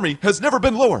Toph Army has never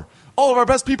been lower. All of our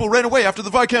best people ran away after the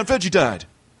Viscount Veggie died.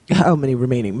 How many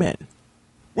remaining men?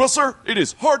 Well, sir, it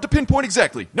is hard to pinpoint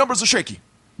exactly. Numbers are shaky.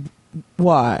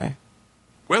 Why?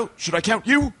 Well, should I count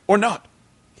you or not?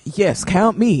 Yes,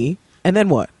 count me, and then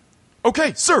what?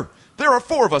 Okay, sir, there are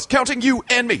 4 of us, counting you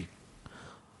and me.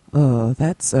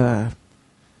 That's,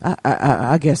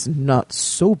 I guess not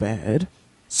so bad.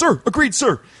 Sir, agreed,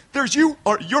 sir. There's you,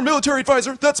 your military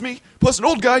advisor, that's me, plus an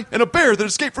old guy and a bear that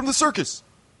escaped from the circus.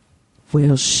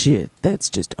 Well, shit, that's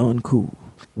just uncool.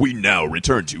 We now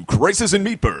return to Crisis in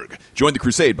Meatburg. Join the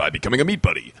crusade by becoming a meat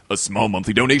buddy. A small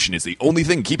monthly donation is the only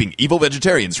thing keeping evil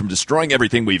vegetarians from destroying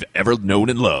everything we've ever known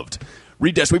and loved.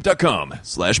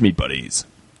 Read-weep.com/meatbuddies.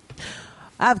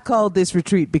 I've called this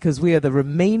retreat because we are the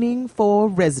remaining 4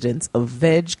 residents of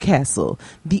Veg Castle,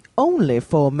 the only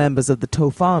 4 members of the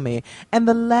Toph Army, and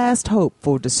the last hope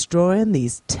for destroying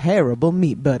these terrible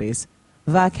meat buddies.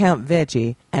 Viscount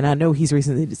Veggie, and I know he's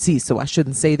recently deceased, so I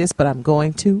shouldn't say this, but I'm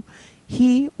going to.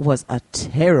 He was a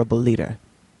terrible leader,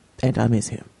 and I miss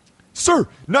him. Sir,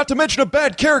 not to mention a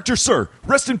bad character, sir.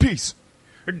 Rest in peace.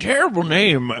 A terrible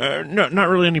name. Not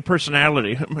really any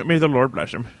personality. May the Lord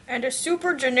bless him. And a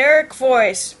super generic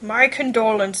voice. My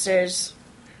condolences.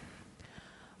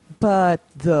 But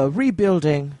the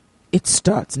rebuilding, it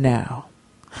starts now.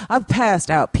 I've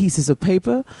passed out pieces of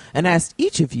paper and asked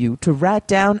each of you to write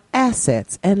down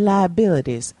assets and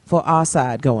liabilities for our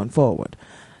side going forward.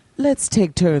 Let's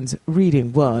take turns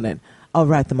reading one, and I'll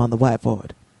write them on the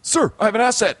whiteboard. Sir, I have an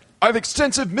asset. I have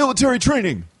extensive military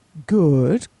training.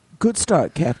 Good. Good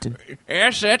start, Captain.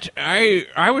 Asset, I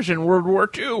was in World War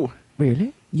II.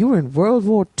 Really? You were in World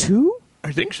War II?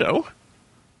 I think so.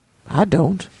 I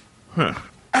don't.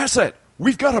 Asset,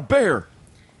 we've got a bear.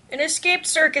 An escaped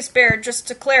circus bear, just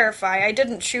to clarify. I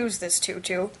didn't choose this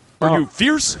tutu. Are you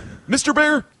fierce, Mr.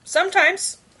 Bear?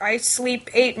 Sometimes. I sleep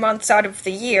 8 months out of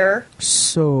the year.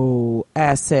 So,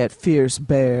 asset, fierce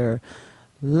bear,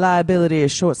 liability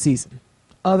is short season.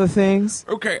 Other things?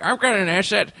 Okay, I've got an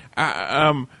asset.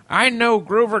 I know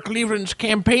Grover Cleveland's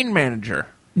campaign manager.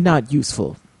 Not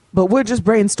useful. But we're just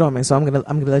brainstorming, so I'm gonna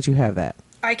let you have that.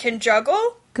 I can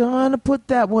juggle? Gonna put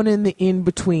that one in the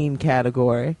in-between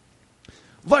category.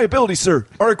 Liability, sir.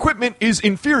 Our equipment is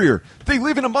inferior. They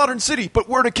live in a modern city, but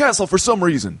we're in a castle for some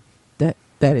reason.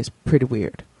 That is pretty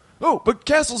weird. Oh, but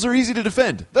castles are easy to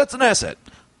defend. That's an asset.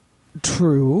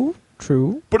 True.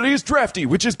 But it is drafty,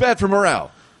 which is bad for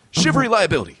morale. Shivery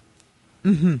liability.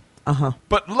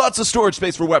 But lots of storage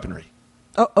space for weaponry.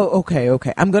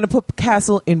 Okay. I'm gonna put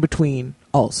castle in between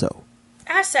also.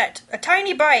 Asset. A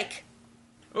tiny bike.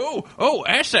 Oh,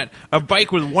 asset. A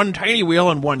bike with one tiny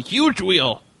wheel and one huge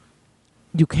wheel.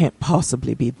 You can't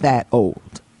possibly be that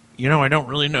old. You know, I don't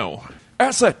really know.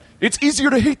 Asset. It's easier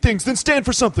to hate things than stand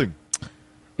for something.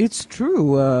 It's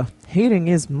true. Hating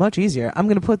is much easier. I'm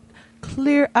gonna put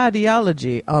clear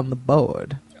ideology on the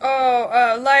board.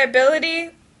 Liability?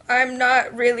 I'm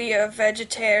not really a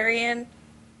vegetarian.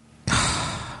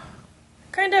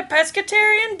 Kinda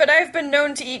pescatarian, but I've been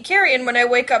known to eat carrion when I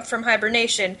wake up from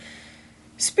hibernation.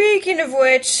 Speaking of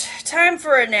which, time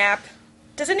for a nap.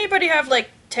 Does anybody have,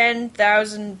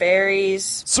 10,000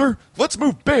 berries? Sir, let's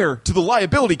move bear to the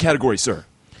liability category, sir.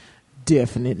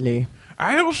 Definitely.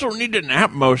 I also need a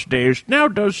nap most days. Now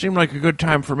does seem like a good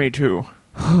time for me, too.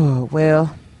 Oh,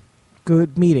 well,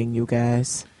 good meeting you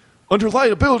guys. Under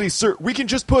liability, sir, we can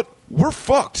just put, we're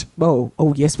fucked. Oh,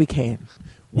 yes, we can.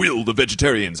 Will the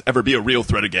vegetarians ever be a real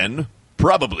threat again?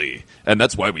 Probably. And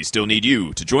that's why we still need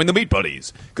you to join the Meat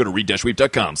Buddies. Go to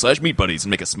read-weep.com/meatbuddies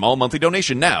and make a small monthly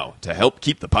donation now to help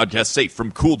keep the podcast safe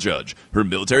from Cool Judge, her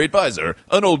military advisor,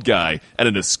 an old guy, and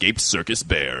an escaped circus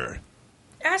bear.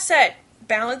 Asset.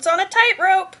 Balance on a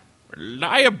tightrope.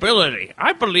 Liability.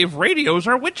 I believe radios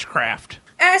are witchcraft.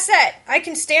 Asset. I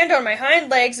can stand on my hind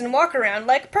legs and walk around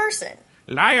like a person.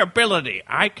 Liability.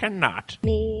 I cannot.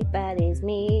 Meat buddies,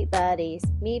 meat buddies,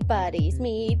 meat buddies,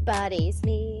 meat buddies,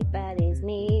 meat buddies,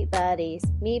 meat buddies,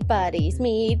 meat buddies,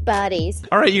 meat buddies.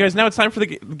 All right, you guys, now it's time for the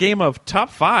game of Top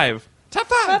 5. Top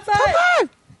 5. Top five.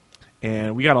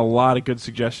 And we got a lot of good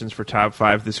suggestions for Top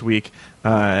 5 this week.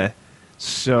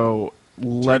 So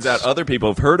let's... Turns out other people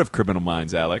have heard of Criminal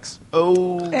Minds, Alex.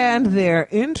 And they're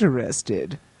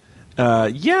interested.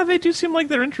 Yeah, they do seem like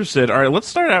they're interested. All right, let's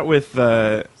start out with...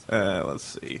 let's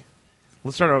see.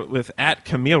 Let's start out with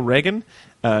 @Camille Reagan,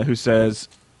 who says,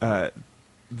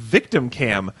 victim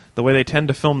cam, the way they tend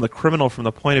to film the criminal from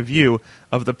the point of view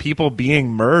of the people being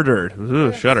murdered.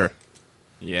 Ooh, shudder.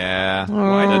 Yeah,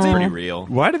 that's pretty real.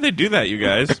 Why did they do that, you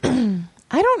guys?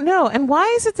 I don't know. And why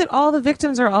is it that all the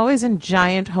victims are always in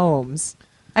giant homes?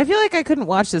 I feel like I couldn't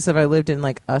watch this if I lived in,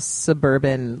 like, a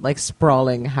suburban, like,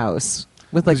 sprawling house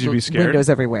with, like, You'd be scared? windows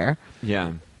everywhere.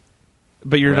 Yeah.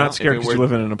 But you're Well, not scared if it because you were-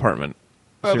 live in an apartment.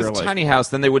 Well, So if you're it's a like- tiny house,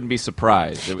 then they wouldn't be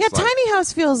surprised. It was Yeah, like, tiny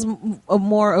house feels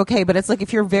more okay, but it's like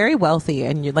if you're very wealthy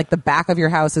and you like the back of your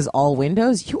house is all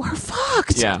windows, you are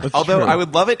fucked. Yeah. That's Although true. I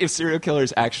would love it if serial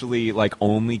killers actually like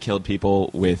only killed people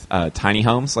with tiny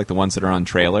homes, like the ones that are on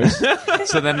trailers.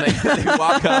 So then they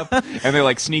walk up and they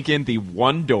like sneak in the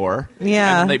one door.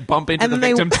 Yeah. And then they bump into And the then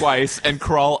they- victim twice and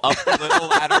crawl up the little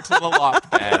ladder to the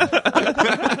loft bed.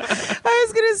 I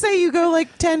was gonna say you go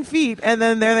like 10 feet and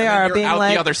then there they are You're being out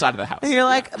like the other side of the house. and you're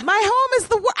like, my home is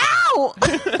the ow,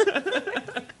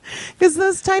 because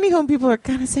those tiny home people are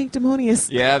kind of sanctimonious.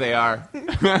 Yeah, they are.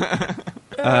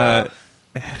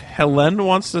 Helen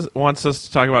wants us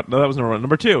to talk about... No, that was number one.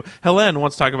 Number 2, Helen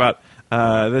wants to talk about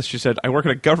this. She said, I work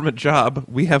at a government job.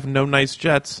 We have no nice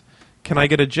jets. Can I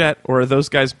get a jet, or are those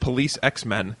guys police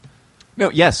X-Men? No,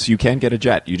 yes, you can get a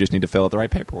jet. You just need to fill out the right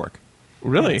paperwork.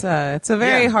 Really? It's a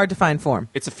very Yeah. hard to find form.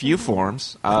 It's a few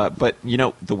forms, but you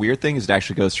know the weird thing is it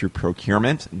actually goes through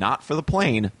procurement, not for the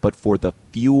plane, but for the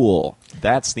fuel.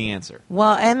 That's the answer.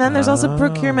 Well, and then there's also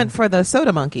procurement for the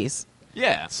soda monkeys.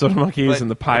 Yeah, Soda monkeys But and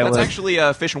the pilot. That's actually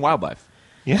Fish and Wildlife.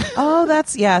 Yeah. Oh,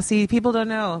 see, people don't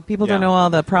know. People don't Yeah. know all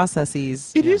the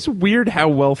processes. It is weird how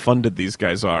well funded these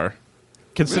guys are.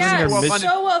 Considering Yeah, they're well mid- funded.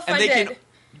 So well And funded.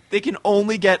 they can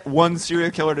only get one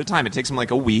serial killer at a time. It takes them like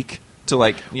a week to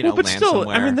like Well, but land still,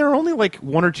 somewhere. I mean, there are only like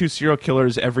 1 or 2 serial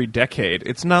killers every decade.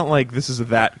 It's not like this is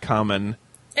that common.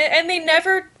 And they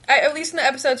never, at least in the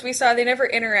episodes we saw, they never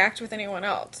interact with anyone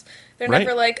else. They're Right.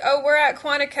 never like, oh, we're at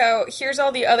Quantico. Here's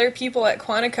all the other people at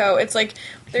Quantico. It's like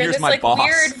they're in Here's this my like boss.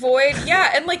 weird void.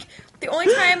 Yeah, and like the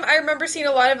only time I remember seeing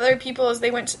a lot of other people is they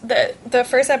went to the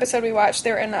first episode we watched.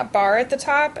 They were in that bar at the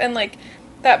top, and like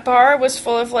that bar was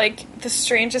full of like the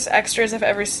strangest extras I've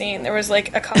ever seen. There was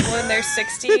like a couple in their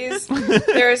 60s.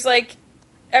 There was like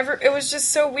it was just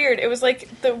so weird. It was like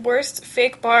the worst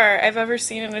fake bar I've ever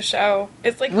seen in a show.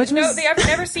 It's like Which was- they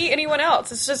never see anyone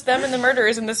else. It's just them and the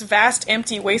murderers in this vast,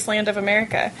 empty wasteland of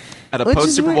America. At a Which is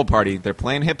post Super Bowl weird. party, they're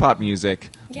playing hip hop music.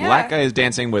 Yeah. Black guy is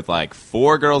dancing with like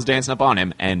 4 girls dancing up on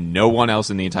him, and no one else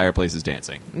in the entire place is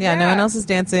dancing. Yeah, no Yeah. one else is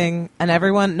dancing,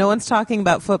 and no one's talking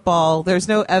about football. There's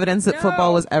no evidence that No.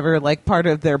 football was ever like part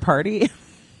of their party.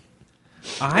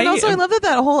 And also, I love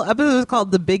that whole episode was called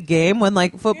 "The Big Game" when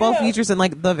like football Yeah. features in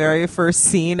like the very first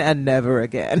scene and never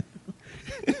again.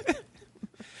 Did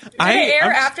it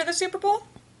air after the Super Bowl?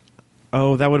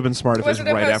 Oh, that would have been smart if Was it it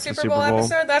was a right post after the Super Super Bowl Bowl.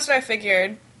 episode? That's what I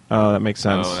figured. Oh, that makes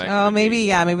sense. Oh, that- Oh, maybe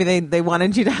they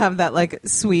wanted you to have that like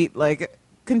sweet like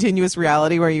continuous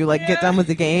reality where you like get Yeah. done with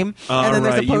the game and then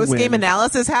there's Alright, a you post game win.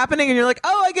 analysis happening and you're like,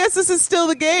 oh, I guess this is still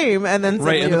the game, and then Right,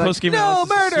 suddenly and you're the like, post-game no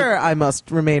analysis is murder. I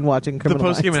must remain watching The Criminal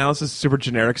post-game Minds. analysis is super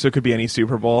generic, so it could be any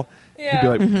Super Bowl. Yeah. You'd be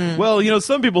like, Mm-hmm. well, you know,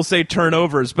 some people say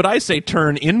turnovers, but I say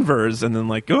turn invers, and then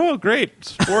like, oh, great,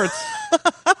 sports.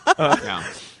 Yeah.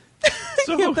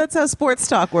 So Yeah, that's how sports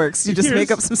talk works. You just Here's- make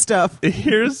up some stuff.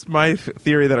 here's my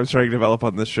theory that I'm starting to develop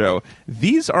on this show.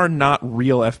 These are not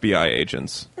real FBI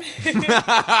agents. You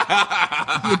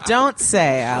don't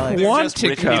say, Alex. They're just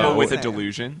rich Quantico. people with a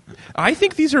delusion. I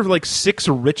think these are like 6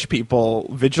 rich people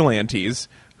vigilantes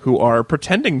who are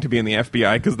pretending to be in the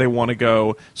FBI because they want to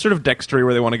go sort of Dextery,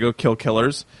 where they want to go kill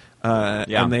killers. Yeah.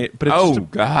 And but it's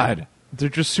God. they're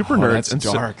just super nerds. That's and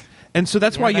dark. So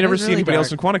that's why you that never is see really anybody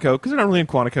else in dark. Quantico, because they're not really in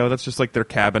Quantico. That's just like their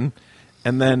cabin.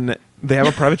 And then they have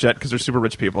a private jet because they're super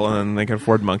rich people, and then they can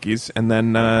afford monkeys. And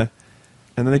then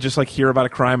they just like hear about a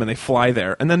crime and they fly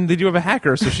there. And then they do have a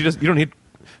hacker, so you don't need.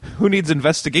 Who needs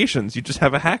investigations? You just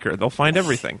have a hacker. They'll find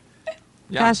everything.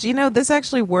 Yeah. Gosh, this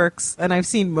actually works, and I've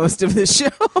seen most of this show.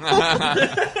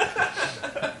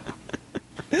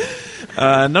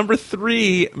 Number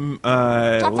 3,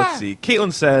 let's see.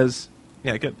 Caitlin says,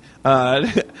 yeah, good. I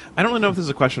don't really know if this is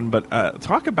a question, but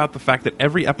talk about the fact that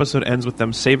every episode ends with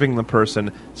them saving the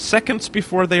person seconds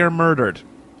before they are murdered.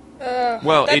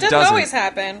 Well, That it doesn't always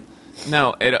happen.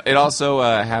 No, it also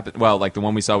happened. Well, like the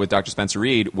one we saw with Dr. Spencer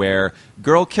Reed, where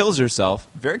girl kills herself.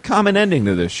 Very common ending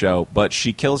to this show, but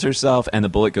she kills herself, and the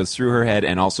bullet goes through her head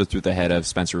and also through the head of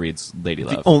Spencer Reed's lady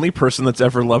love. The only person that's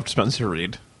ever loved Spencer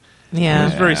Reed. It was Yeah.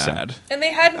 very sad. And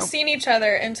they hadn't seen each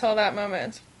other until that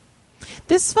moment.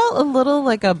 This felt a little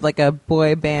like a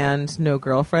boy band no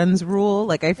girlfriends rule.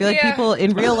 Like I feel like Yeah. people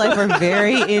in real life are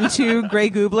very into Grey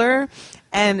Goobler,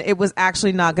 and it was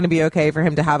actually not going to be okay for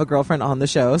him to have a girlfriend on the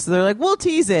show. So they're like, we'll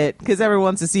tease it because everyone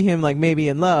wants to see him like maybe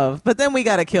in love, but then we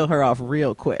got to kill her off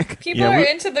real quick. People Yeah, are we-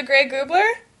 into the Grey Goobler?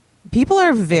 People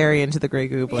are very into the Grey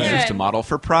Goobler. Yeah. Used to model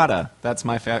for Prada. That's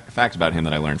my fact about him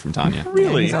that I learned from Tanya.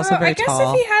 Really? He's also I very guess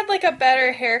tall. if he had like a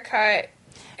better haircut.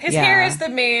 His Yeah. hair is the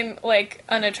main like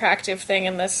unattractive thing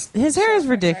in this. His hair is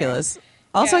ridiculous.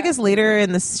 Also, I Yeah. guess later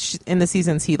in the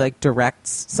seasons he like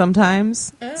directs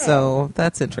sometimes, so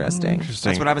that's interesting. Interesting.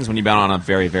 That's what happens when you've been on a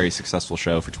very, very successful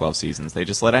show for 12 seasons. They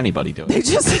just let anybody do They it.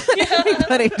 just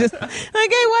anybody just okay.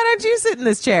 Why don't you sit in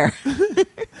this chair?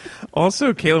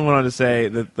 Also, Caitlin went on to say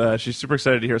that she's super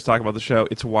excited to hear us talk about the show.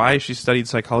 It's why she studied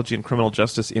psychology and criminal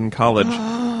justice in college,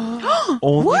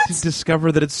 only What? to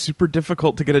discover that it's super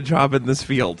difficult to get a job in this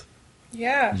field.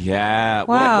 Yeah. Yeah.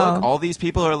 Wow. Look, all these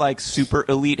people are like super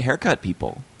elite haircut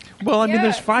people. Well, I mean, Yeah.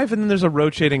 there's 5, and then there's a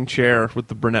rotating chair with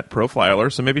the brunette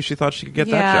profiler, so maybe she thought she could get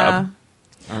that job.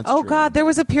 That's Oh true. God, there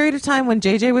was a period of time when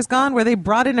JJ was gone where they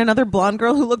brought in another blonde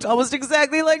girl who looked almost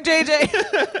exactly like JJ.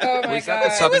 Oh my Was that the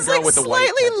god. She Southern was girl like with the white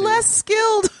slightly tattoo? less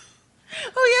skilled.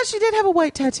 Oh yeah, she did have a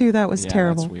white tattoo. That was Yeah,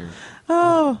 terrible. That's weird.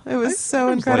 Oh, it was so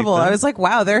like incredible. that. I was like,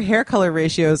 wow, their hair color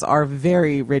ratios are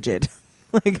very rigid.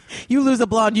 Like, you lose a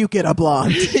blonde, you get a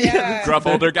blonde. Yeah. Gruff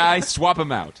older guy, swap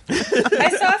him out. I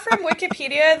saw from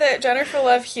Wikipedia that Jennifer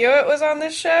Love Hewitt was on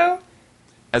this show.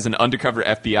 As an undercover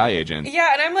FBI agent.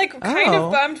 Yeah, and I'm like kind Oh.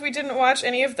 of bummed we didn't watch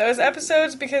any of those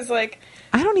episodes because like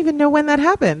I don't even know when that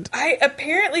happened. I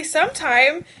apparently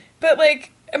sometime, but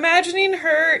like imagining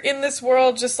her in this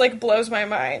world just like blows my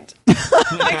mind.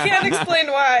 I can't explain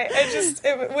why.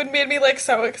 It would made me like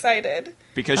so excited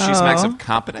Because she smacks Oh. of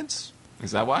competence?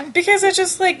 Is that why? because it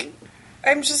just like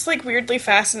I'm just like weirdly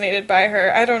fascinated by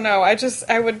her. I don't know. I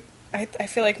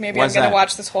feel like maybe Why's I'm gonna that?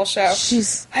 watch this whole show.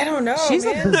 She's I don't know. she's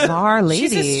man. a bizarre lady.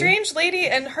 She's a strange lady,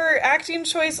 and her acting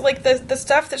choice, like the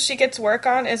stuff that she gets work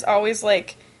on, is always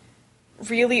like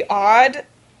really odd.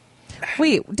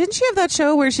 Wait, didn't she have that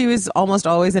show where she was almost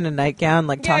always in a nightgown,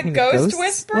 like Yeah, talking Ghost to ghosts?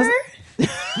 Whisperer. And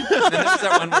this is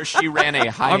that one where she ran a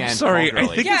high-end I'm sorry, call I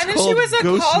girly. think Yeah, it's and then she called was a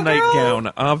Ghost call girl.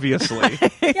 Nightgown, obviously.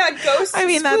 Yeah, Ghost. I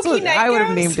mean, that's spooky what I would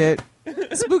have nightgowns. named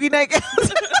it. Spooky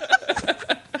nightgowns.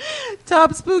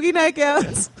 Top spooky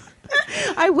nightgowns.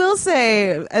 I will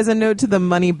say, as a note to the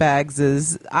money bags,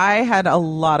 is I had a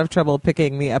lot of trouble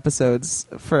picking the episodes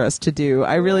for us to do.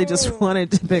 I really just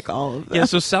wanted to pick all of them. Yeah,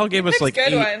 so Sal gave us Picks like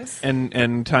good 8, ones.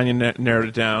 and Tanya narrowed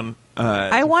it down.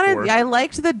 I to 4.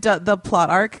 liked the plot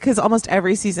arc because almost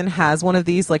every season has one of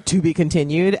these like to be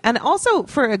continued, and also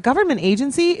for a government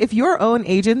agency, if your own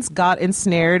agents got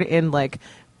ensnared in like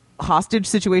hostage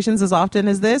situations as often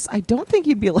as this, I don't think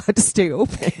you'd be allowed to stay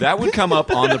open. That would come up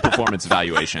on the performance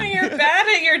evaluation. You're bad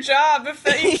at your job if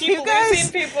you keep You guys-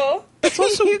 losing people.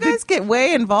 You guys get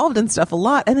way involved in stuff a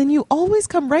lot, and then you always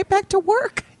come right back to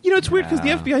work. You know, it's weird because the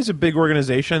FBI is a big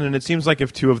organization, and it seems like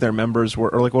if 2 of their members were,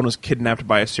 or like one was kidnapped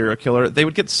by a serial killer, they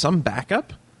would get some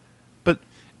backup. But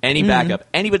Any backup,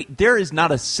 anybody. There is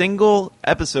not a single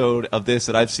episode of this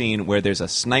that I've seen where there's a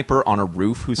sniper on a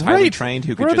roof who's highly Right. trained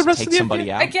who Where could are the just rest of take the somebody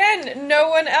FBI? out. Again, no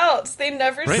one else. They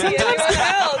never Right. see anyone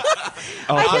else.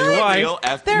 I'll tell you why. Real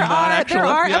FBI. There actual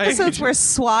are FBI episodes agent. where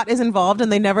SWAT is involved,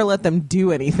 and they never let them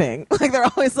do anything. Like they're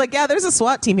always like, "Yeah, there's a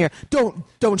SWAT team here. Don't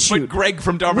But shoot." Greg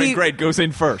from Dharma We- and Greg goes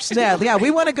in first. Yeah,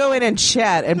 we want to go in and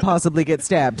chat and possibly get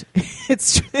stabbed.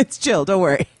 It's chill. Don't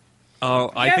worry. I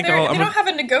Yeah, think they I'm don't have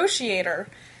a negotiator.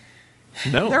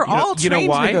 no. They're all you know trained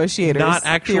why? negotiators, Not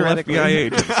actual theoretically. FBI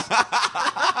agents.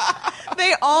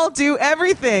 They all do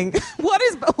everything.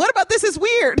 What about this is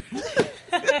weird?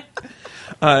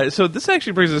 So this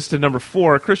actually brings us to number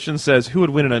 4. Christian says, who would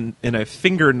win in a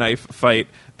finger knife fight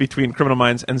between Criminal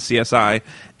Minds and CSI?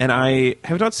 And I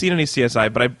have not seen any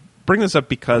CSI, but I bring this up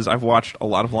because I've watched a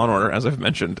lot of Law & Order, as I've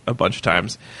mentioned a bunch of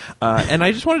times. And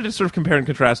I just wanted to sort of compare and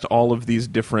contrast all of these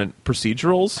different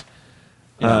procedurals.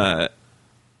 Yeah.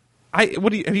 Have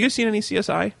you guys seen any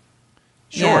CSI?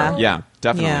 Sure. Yeah. Yeah,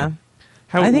 definitely. Yeah.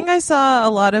 How, I think I saw a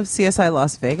lot of CSI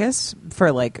Las Vegas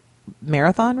for like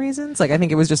marathon reasons. Like I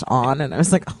think it was just on, and I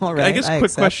was like, all right. I guess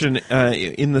quick question: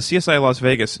 in the CSI Las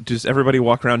Vegas, does everybody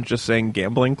walk around just saying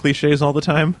gambling cliches all the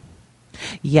time?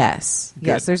 Yes.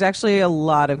 Yes. There's actually a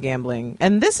lot of gambling,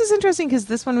 and this is interesting because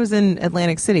this one was in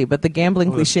Atlantic City, but the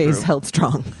gambling that's cliches true. held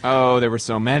strong. Oh, there were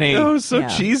so many. Oh, so Yeah.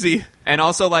 cheesy. And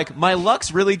also, like, my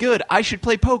luck's really good. I should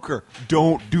play poker.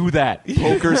 Don't do that.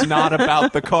 Poker's not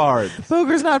about the cards.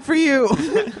 Poker's not for you.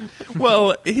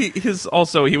 Well, he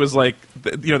was like,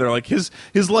 they're like his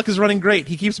luck is running great.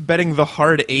 He keeps betting the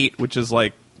hard 8, which is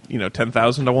like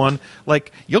 10,000 to 1.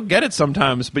 Like you'll get it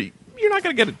sometimes, but you're not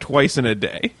going to get it twice in a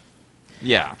day.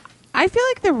 Yeah. I feel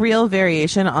like the real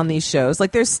variation on these shows,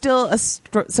 like there's still a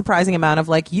surprising amount of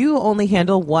like you only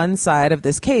handle one side of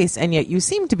this case, and yet you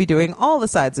seem to be doing all the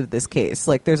sides of this case.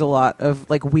 Like there's a lot of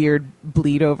like weird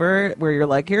bleed over where you're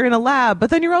like you're in a lab,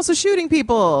 but then you're also shooting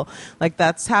people. Like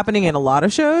that's happening in a lot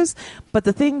of shows. But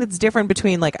the thing that's different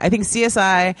between like I think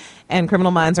CSI and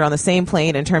Criminal Minds are on the same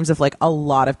plane in terms of like a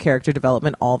lot of character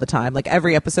development all the time. Like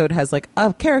every episode has like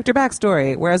a character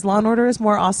backstory, whereas Law and Order is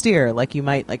more austere. Like you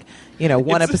might like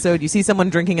one episode you see someone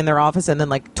drinking in their office, and then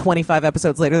like 25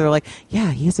 episodes later they're like,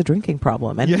 yeah, he has a drinking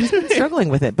problem and he's been struggling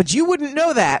with it, but you wouldn't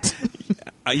know that.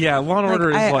 Yeah, Law and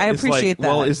Order I is appreciate like,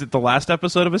 well, that. is it the last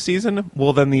episode of a season?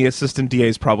 Well, then the assistant DA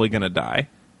is probably going to die.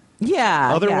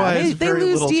 Yeah. Otherwise, yeah. They very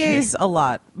lose little DAs change. a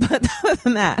lot, but other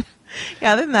than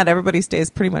that, everybody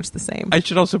stays pretty much the same. I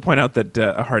should also point out that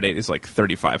a hard 8 is like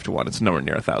 35 to 1. It's nowhere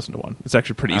near 1,000 to 1. It's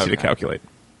actually pretty easy to Okay. calculate.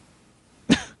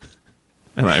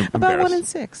 And I'm About embarrassed. 1 in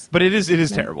 6. But it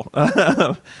is terrible.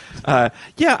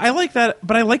 Yeah, I like that.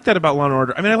 But I like that about Law and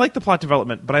Order. I mean, I like the plot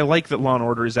development, but I like that Law and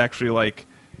Order is actually like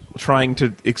trying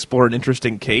to explore an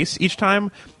interesting case each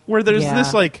time. Where there's Yeah.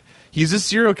 this like he's a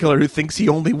serial killer who thinks he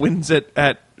only wins at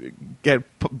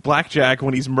blackjack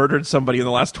when he's murdered somebody in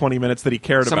the last 20 minutes that he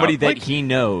cared Somebody about. that he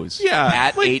knows. Yeah,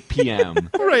 At like- 8 p.m.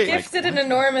 Right. Gifted an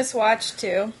enormous watch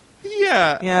too.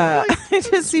 Yeah. Yeah. It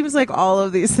just seems like all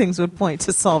of these things would point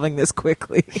to solving this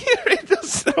quickly.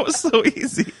 That was so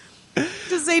easy.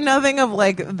 To say nothing of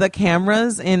like the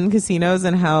cameras in casinos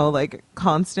and how like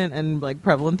constant and like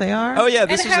prevalent they are. Oh, yeah,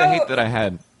 this And was a how- hate that I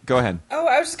had. Go ahead. Oh,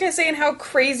 I was just gonna say, and how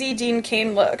crazy Dean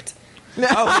Cain looked.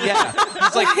 Oh, yeah.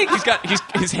 He's like,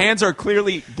 his hands are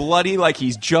clearly bloody, like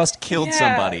he's just killed Yeah.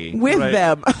 somebody. With Right.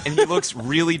 them. And he looks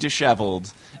really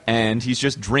disheveled. And he's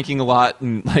just drinking a lot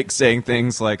and like saying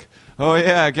things like, "Oh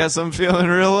yeah, I guess I'm feeling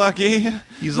real lucky."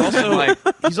 He's also Like-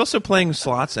 he's also playing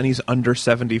slots, and he's under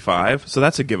 75, so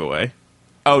that's a giveaway.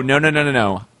 Oh,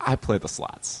 no. I play the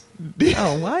slots.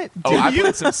 Oh, what? Oh, I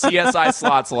played some CSI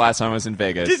slots the last time I was in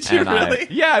Vegas. Did you and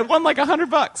really? I won like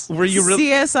 $100. Were you really?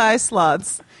 CSI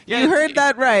slots. Yeah, You heard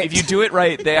that right. If you do it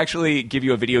right, they actually give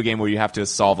you a video game where you have to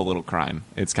solve a little crime.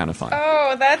 It's kind of fun.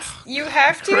 Oh, you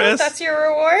have to? Chris. That's your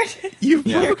reward? You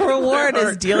Yeah. Your reward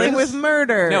is dealing Chris. with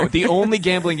murder. No, the only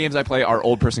gambling games I play are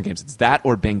old person games. It's that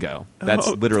or bingo. That's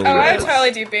Oh. literally Oh, what I it would is.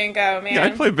 totally do bingo, man. I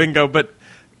play bingo, but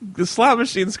the slot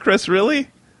machines, Chris, really?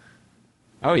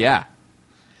 Oh, yeah.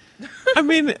 I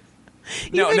mean,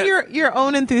 Even your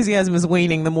own enthusiasm is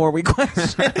waning the more we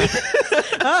question.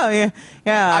 Oh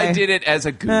yeah. I did it as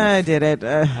a goof. I did it.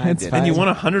 It's did it. fine. and you won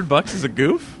 $100 as a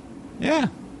goof? Yeah.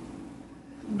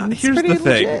 Here's pretty the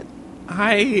thing. legit.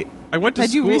 I went to Had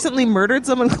school. you recently murdered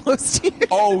someone close to you?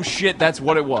 Oh shit, that's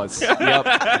what it was.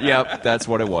 Yep, that's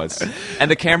what it was.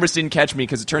 And the cameras didn't catch me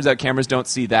because it turns out cameras don't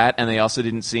see that, and they also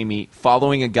didn't see me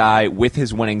following a guy with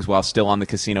his winnings while still on the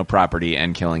casino property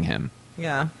and killing him.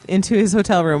 Yeah, into his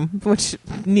hotel room, which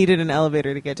needed an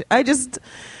elevator to get to.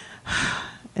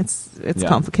 It's Yeah.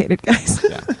 complicated, guys.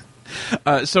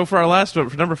 Yeah. So for our last one,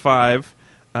 for number 5,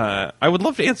 I would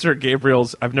love to answer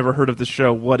Gabriel's "I've never heard of this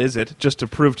show. What is it?" just to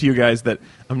prove to you guys that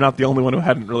I'm not the only one who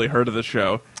hadn't really heard of the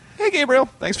show. Hey Gabriel,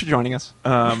 thanks for joining us.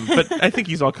 But I think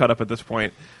he's all caught up at this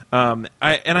point.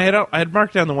 I had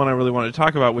marked down the one I really wanted to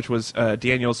talk about, which was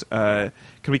Daniel's. Can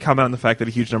we comment on the fact that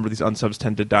a huge number of these unsubs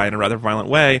tend to die in a rather violent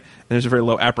way, and there's a very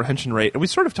low apprehension rate? And we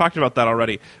sort of talked about that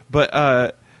already.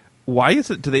 But why is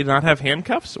it? Do they not have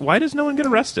handcuffs? Why does no one get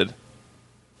arrested?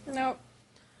 Nope.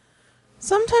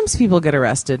 Sometimes people get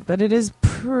arrested, but it is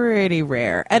pretty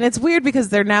rare. And it's weird because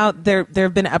there have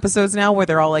been episodes now where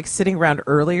they're all like sitting around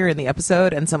earlier in the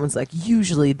episode and someone's like,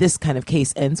 usually this kind of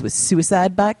case ends with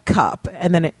suicide by cop.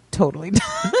 And then it totally does.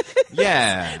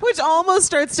 Yeah. Which almost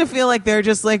starts to feel like they're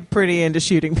just like pretty into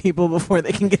shooting people before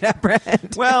they can get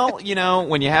apprehended. Well,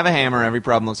 when you have a hammer, every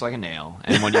problem looks like a nail.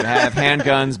 And when you have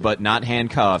handguns but not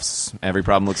handcuffs, every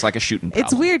problem looks like a shooting problem.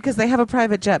 It's weird because they have a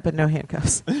private jet but no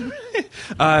handcuffs.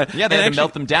 Yeah, they had to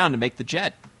melt them down to make the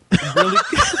jet. Really.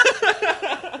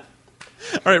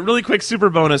 All right, really quick super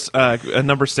bonus,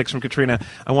 number 6 from Katrina.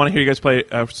 I want to hear you guys play.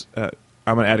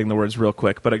 I'm adding the words real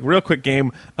quick, but a real quick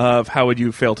game of how would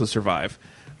you fail to survive?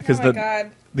 Because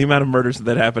God. The amount of murders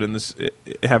that happen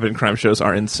in crime shows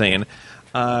are insane.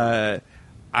 I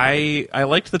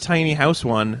liked the tiny house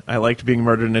one. I liked being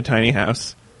murdered in a tiny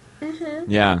house. Mm-hmm.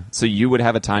 Yeah, so you would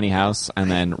have a tiny house, and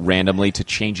then randomly to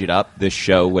change it up, this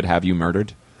show would have you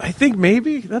murdered? I think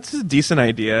maybe that's a decent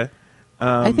idea.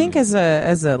 I think as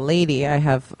a lady, I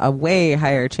have a way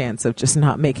higher chance of just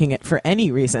not making it for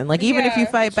any reason. Like even if you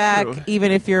fight back, true.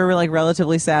 even if you're like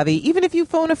relatively savvy, even if you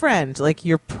phone a friend, like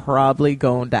you're probably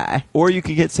gonna die. Or you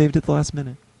could get saved at the last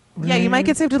minute. Yeah, you might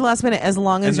get saved at the last minute as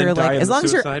long as And then you're die like in the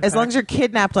suicide as long pact? as you're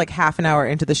kidnapped like half an hour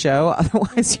into the show.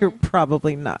 Otherwise, you're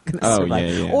probably not going to Oh,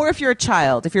 survive. yeah. Or if you're a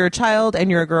child,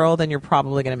 and you're a girl, then you're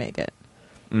probably going to make it.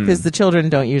 Because the children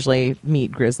don't usually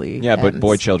meet grisly. Yeah, but ends.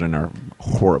 boy children are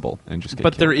horrible and just get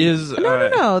But killed. there is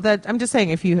No. That I'm just saying,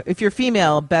 if you're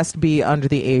female, best be under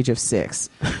the age of 6.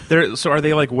 So are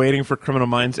they like waiting for Criminal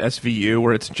Minds SVU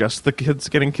where it's just the kids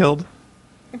getting killed?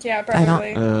 Yeah,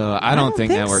 probably. I don't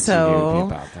think network so. TV would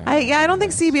be about that. I don't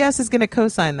think CBS is going to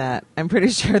co-sign that. I'm pretty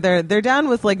sure they're down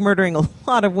with like murdering a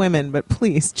lot of women, but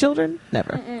please, children,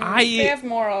 never. They have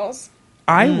morals.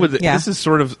 I would. yeah. This is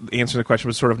sort of answering the question,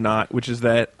 but sort of not. Which is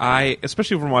that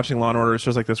especially when watching Law and Order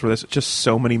shows like this, where there's just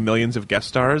so many millions of guest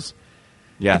stars.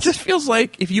 Yes. It just feels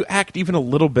like if you act even a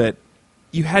little bit,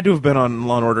 you had to have been on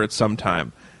Law and Order at some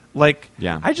time. Like,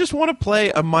 Yeah. I just want to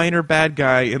play a minor bad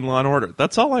guy in Law and Order.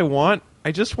 That's all I want.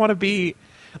 I just want to be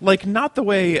like not the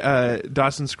way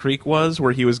Dawson's Creek was,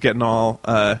 where he was getting all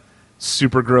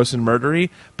super gross and murdery.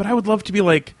 But I would love to be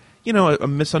like, a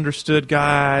misunderstood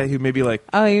guy who maybe like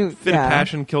fit of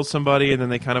passion kills somebody, and then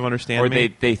they kind of understand or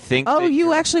me. they think. Oh, that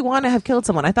you actually want to have killed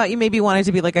someone. I thought you maybe wanted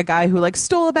to be like a guy who like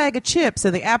stole a bag of chips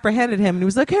and they apprehended him and he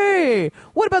was like, hey,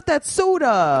 what about that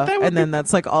soda? And then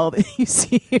that's like all that you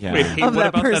see Yeah. Wait, hey, of what that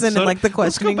about person soda? in like the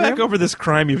questioning Let's go back room. over this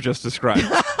crime you've just described.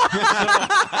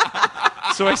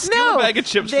 So I steal No, a bag of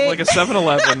chips from like a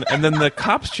 7-Eleven, and then the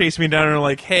cops chase me down and are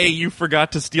like, hey, you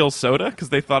forgot to steal soda? Because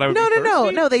they thought I would be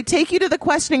thirsty? No. They take you to the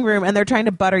questioning room and they're trying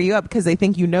to butter you up because they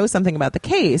think you know something about the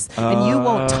case and you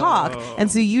won't talk. And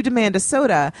so you demand a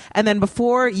soda. And then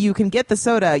before you can get the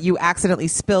soda, you accidentally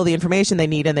spill the information they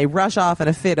need and they rush off in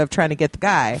a fit of trying to get the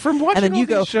guy. From watching and then all you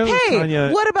these go, shows, hey,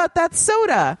 Tanya- what about that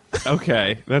soda?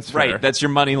 Okay, that's fair. Right, that's your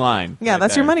money line. Yeah, right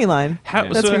that's there. your money line.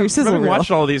 That's for your sizzle having reel.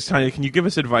 watched all of these, Tanya, can you give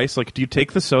us advice? Like, do you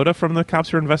take the soda from the cops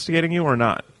who are investigating you or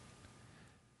not?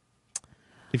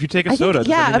 If you take a soda, does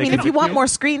that mean they if can you get want more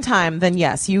screen time, then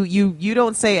yes, you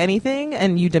don't say anything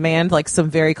and you demand like some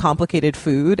very complicated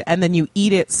food and then you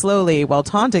eat it slowly while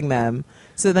taunting them.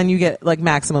 So then you get like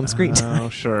maximum screen time. Oh,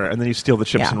 sure. And then you steal the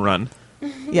chips Yeah. and run.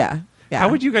 Yeah. How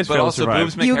would you guys But fail to also, survive?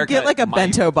 boobs make You haircut get like a might-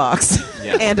 bento box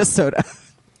Yeah. and a soda.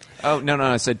 Oh no,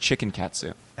 I said chicken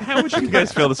katsu. How would you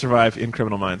guys fail to survive in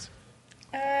Criminal Minds?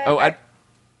 Oh,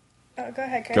 Go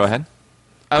ahead, Chris. go ahead.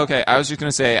 Okay, I was just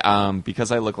gonna say,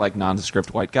 because I look like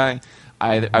nondescript white guy,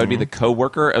 I would be the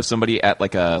coworker of somebody at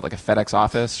like a FedEx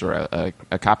office or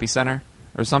a copy center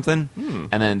or something,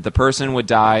 and then the person would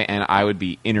die, and I would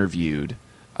be interviewed.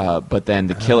 But then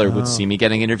the killer would see me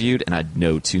getting interviewed, and I'd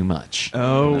know too much.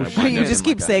 Oh, You just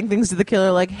keep saying things to the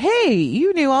killer like, hey,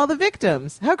 you knew all the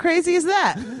victims. How crazy is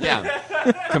that?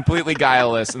 Yeah, completely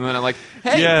guileless. And then I'm like,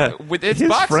 hey, Yeah, with its his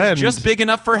box friend- is just big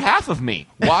enough for half of me.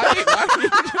 Why are you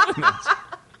doing this?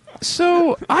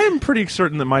 So I'm pretty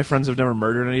certain that my friends have never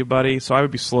murdered anybody, so I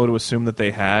would be slow to assume that they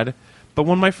had. But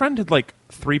when my friend had like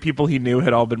 3 people he knew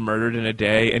had all been murdered in a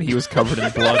day, and he was covered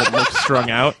in blood and looked strung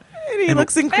out. And he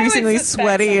looks increasingly suspect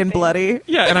sweaty and something. bloody.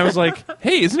 Yeah, and I was like,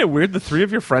 hey, isn't it weird the 3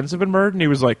 of your friends have been murdered? And he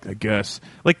was like, I guess.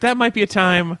 Like, that might be a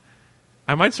time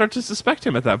I might start to suspect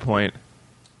him at that point.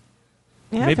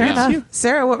 Yeah, Maybe fair it's enough. you.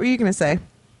 Sarah, what were you going to say?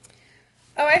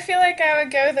 Oh, I feel like I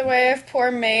would go the way of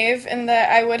poor Maeve in that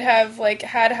I would have like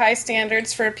had high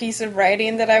standards for a piece of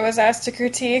writing that I was asked to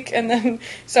critique, and then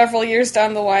several years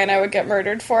down the line I would get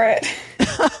murdered for it.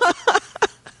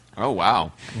 Oh,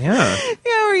 wow. Yeah. Yeah,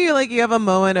 where you have a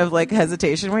moment of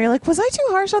hesitation where you're like, was I too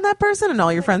harsh on that person? And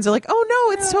all your friends are like, oh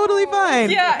no, it's totally fine.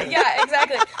 Yeah,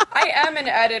 exactly. I am an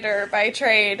editor by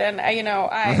trade, and I now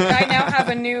have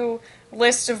a new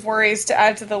list of worries to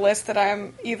add to the list that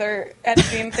I'm either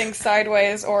editing things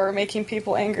sideways or making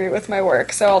people angry with my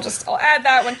work. So I'll add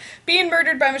that one. Being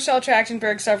murdered by Michelle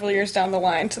Trachtenberg several years down the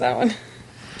line to that one.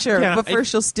 Sure, Yeah, but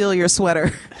first she'll steal your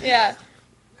sweater. Yeah.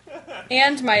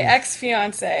 And my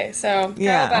ex-fiance, so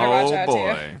Yeah. Carol better watch out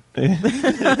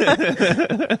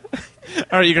too.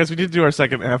 All right, you guys, we did do our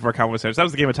second half of our compliment sandwich. That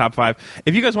was the game of Top 5.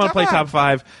 If you guys want to play Top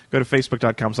 5, go to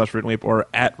facebook.com/readandweep or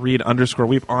at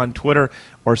read_weep on Twitter,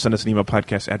 or send us an email,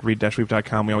 podcast at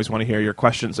read-weep.com. We always want to hear your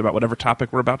questions about whatever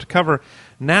topic we're about to cover.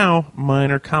 Now,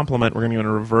 minor compliment. We're going to go in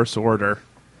a reverse order,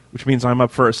 which means I'm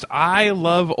up first. I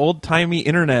love old-timey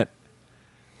internet.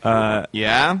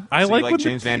 Yeah? I So like you when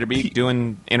James the- Vanderbeek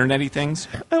doing internet-y things?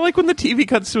 I like when the TV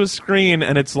cuts to a screen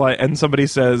and it's like, and somebody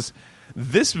says,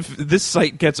 "This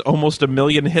site gets almost 1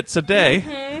 million hits a day."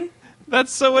 Mm-hmm.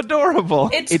 That's so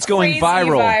adorable. It's going crazy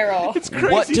viral. It's crazy.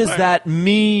 What does viral. that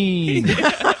mean?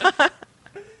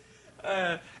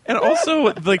 And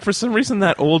also, for some reason,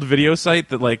 that old video site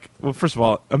that, well, first of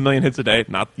all, 1 million hits a day,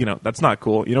 that's not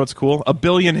cool. You know what's cool? 1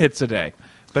 billion hits a day.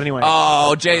 But anyway.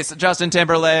 Oh, Justin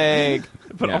Timberlake.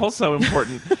 But Yeah. also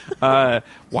important,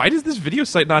 why does this video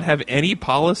site not have any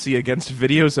policy against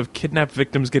videos of kidnapped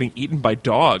victims getting eaten by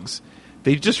dogs?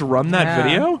 They just run that Yeah.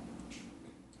 video?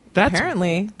 That's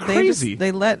Apparently, crazy.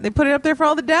 they put it up there for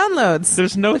all the downloads.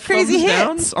 There's no The crazy thumbs hits.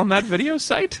 downs on that video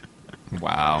site?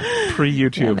 Wow.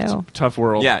 Pre-YouTube. Yeah, It's no. a tough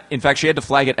world. Yeah, in fact, she had to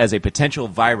flag it as a potential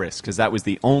virus because that was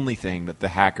the only thing that the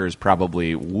hackers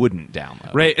probably wouldn't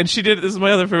download. Right, and she did, this is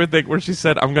my other favorite thing, where she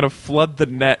said, I'm going to flood the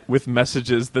net with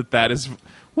messages that is...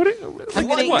 What? I'm Flood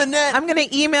gonna, the net. I'm gonna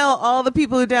email all the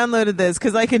people who downloaded this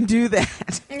because I can do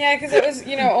that. Yeah, because it was,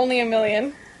 only 1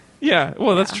 million. Yeah,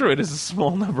 well, that's true. It is a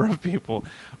small number of people,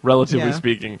 relatively Yeah.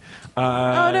 speaking.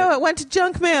 Oh no, it went to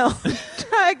junk mail.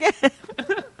 Try again.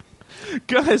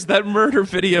 Guys, that murder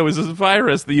video is a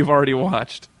virus that you've already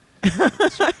watched.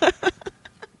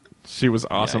 She was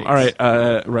awesome. Yikes. All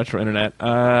right, retro internet.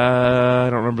 I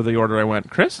don't remember the order I went.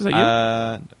 Chris, is that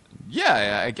you?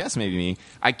 Yeah, I guess maybe me.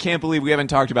 I can't believe we haven't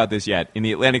talked about this yet. In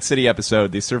the Atlantic City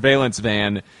episode, the surveillance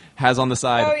van has on the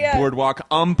side Oh, yeah. Boardwalk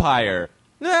Umpire.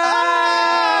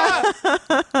 Ah!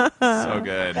 So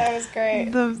good. That was great.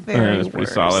 The very That was pretty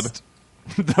worst. solid.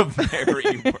 The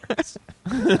very worst.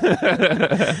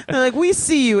 They're like, we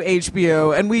see you,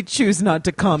 HBO, and we choose not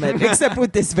to comment, except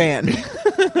with this van.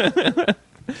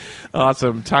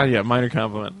 Awesome. Tanya, minor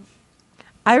compliment.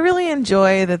 I really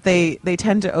enjoy that they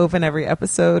tend to open every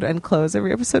episode and close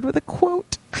every episode with a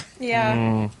quote.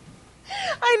 Yeah.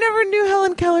 I never knew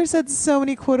Helen Keller said so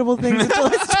many quotable things until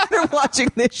I started watching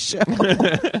this show.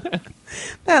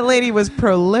 That lady was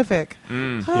prolific.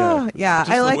 Yeah,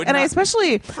 I like, would and I not-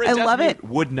 especially, I love it.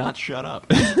 Would not shut up.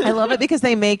 I love it because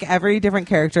they make every different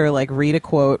character read a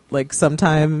quote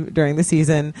sometime during the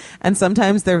season, and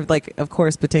sometimes they're of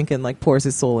course Patinkin pours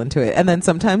his soul into it, and then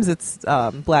sometimes it's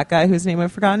black guy whose name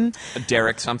I've forgotten,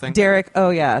 Derek something. Derek. Oh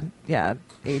yeah,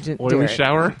 Agent Oily Derek.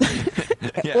 shower?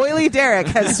 Oily Derek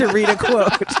has to read a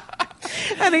quote.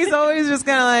 And he's always just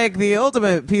kind of the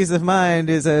ultimate peace of mind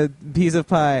is a piece of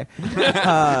pie.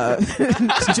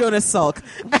 Jonas Salk.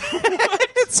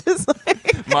 It's just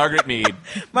Margaret Mead.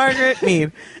 Margaret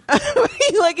Mead.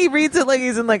 He reads it like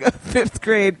he's in a fifth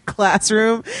grade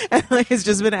classroom and has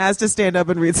just been asked to stand up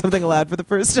and read something aloud for the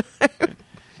first time.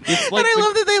 It's And I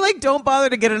love that they don't bother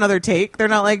to get another take. They're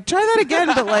not try that again,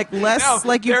 but less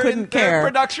No, you they're couldn't in their care.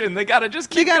 production. They gotta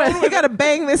just You keep going with gotta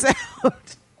bang this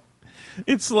out.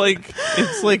 It's like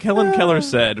Helen Keller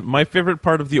said, my favorite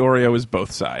part of the Oreo is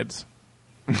both sides.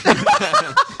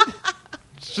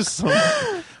 It's just some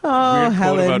weird quote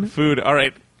Helen. about food. All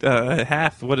right,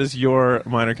 Hath, what is your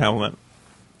minor compliment?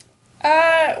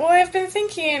 Well, I've been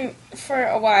thinking for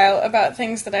a while about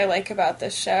things that I like about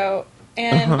this show,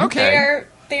 and Okay.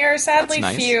 they are sadly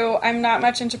That's nice. few. I'm not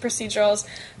much into procedurals,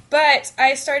 but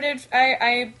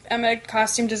I am a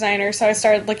costume designer, so I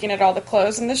started looking at all the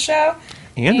clothes in the show.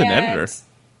 And an editor.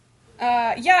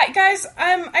 Yeah, guys,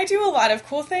 I do a lot of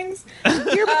cool things.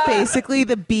 You're basically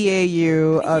the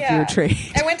BAU of Yeah. your trade.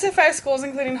 I went to 5 schools,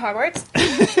 including Hogwarts.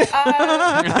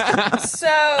 So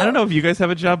I don't know if you guys have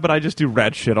a job, but I just do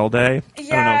rad shit all day. I don't know if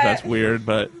Yeah. that's weird,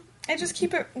 but I just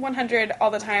keep it 100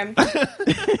 all the time.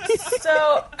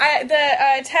 So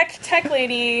the tech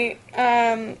lady,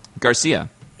 Garcia.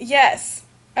 yes,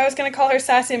 I was going to call her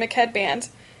Sassy McHeadband.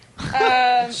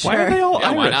 why are they all Yeah,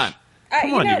 Irish? why not?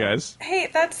 Come on, you guys. Hey,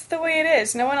 that's the way it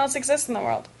is. No one else exists in the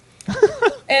world.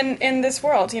 in this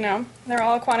world, they're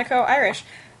all Quantico Irish.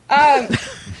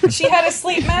 She had a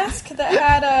sleep mask that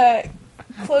had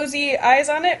closey eyes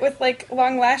on it with like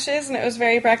long lashes, and it was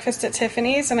very Breakfast at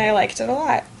Tiffany's, and I liked it a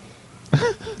lot.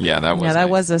 Yeah, that was that nice.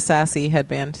 was a sassy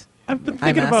headband. I've been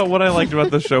thinking about what I liked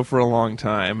about the show for a long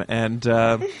time, and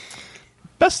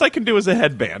best I can do is a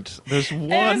headband. There's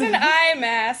one. It was an eye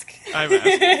mask. Eye mask.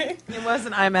 It was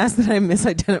an eye mask that I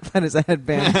misidentified as a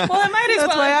headband. Well, it might as That's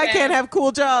well why have I been. can't have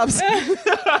cool jobs.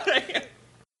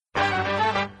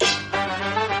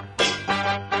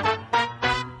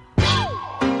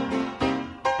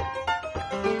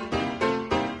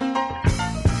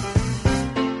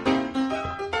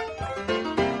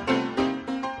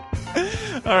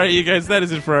 All right, you guys, that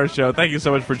is it for our show. Thank you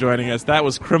so much for joining us. That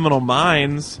was Criminal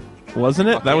Minds, wasn't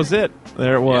it? That was it.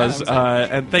 There it was.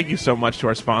 And thank you so much to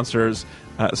our sponsors.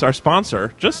 So our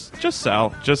sponsor, just Sal,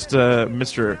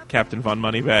 Mr. Captain Von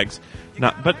Moneybags,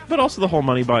 but also the whole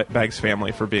Moneybags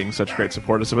family for being such great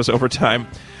supporters of us over time.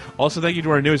 Also, thank you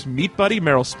to our newest meat buddy,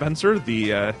 Meryl Spencer,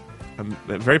 the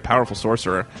very powerful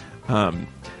sorcerer.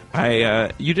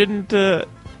 You didn't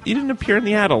appear in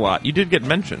the ad a lot. You did get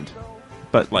mentioned.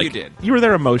 But You did. You were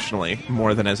there emotionally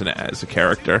more than as a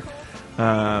character.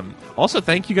 Also,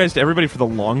 thank you guys to everybody for the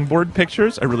longboard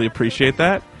pictures. I really appreciate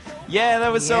that. Yeah,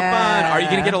 that was so fun. Are you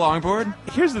going to get a longboard?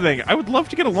 Here's the thing. I would love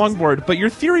to get a longboard, but your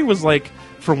theory was like,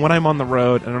 for when I'm on the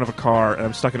road and I don't have a car and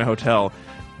I'm stuck in a hotel.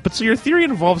 But so your theory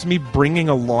involves me bringing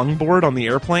a longboard on the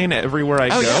airplane everywhere I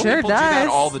go? yeah. Sure People does. do that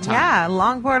all the time. Yeah,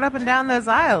 longboard up and down those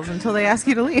aisles until they ask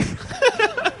you to leave.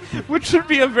 Which should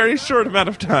be a very short amount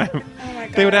of time. Oh my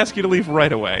God. They would ask you to leave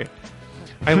right away.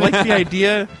 I like the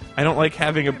idea. I don't like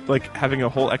having a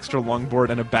whole extra longboard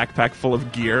and a backpack full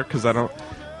of gear because I don't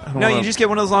No, wanna, you just get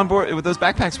one of those longboard with those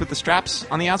backpacks with the straps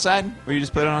on the outside, where you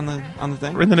just put it on the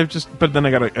thing. And then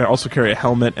I also carry a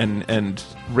helmet and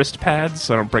wrist pads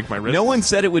so I don't break my wrist. No one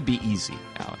said it would be easy,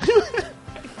 Alex.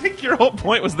 I think your whole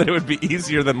point was that it would be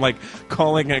easier than like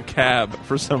calling a cab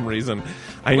for some reason.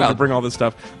 I need to bring all this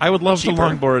stuff. I would love Cheaper. to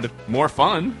longboard. More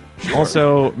fun. Sure.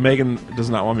 Also, Megan does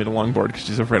not want me to longboard because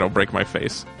she's afraid I'll break my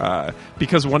face.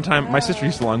 Because one time, my sister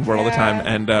used to longboard all the time,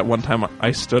 and one time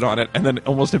I stood on it and then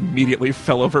almost immediately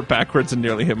fell over backwards and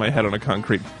nearly hit my head on a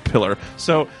concrete pillar.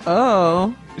 So,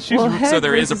 She's so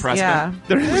there is a precedent.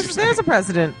 Yeah. There's a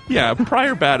precedent. yeah,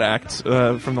 prior bad act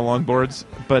from the longboards,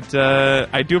 but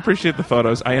I do appreciate the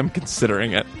photos. I am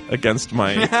considering it against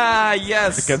my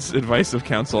Yes. against advice of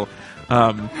counsel.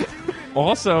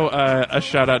 Also, a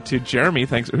shout out to Jeremy,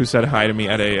 who said hi to me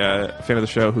at a fan of the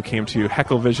show who came to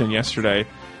Heckle Vision yesterday.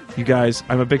 You guys,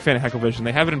 I'm a big fan of Heckle Vision.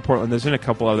 They have it in Portland. There's in a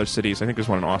couple other cities. I think there's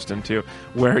one in Austin too,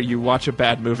 where you watch a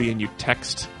bad movie and you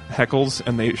text heckles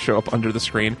and they show up under the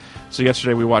screen. So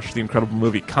yesterday we watched the incredible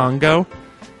movie Congo,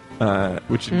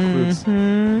 which includes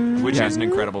Which is an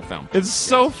incredible film. it's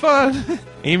so fun.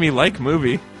 Amy like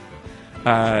movie.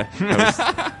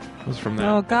 That was from that.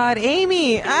 Oh, God,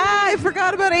 Amy. I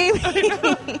forgot about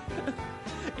Amy.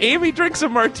 Amy drinks a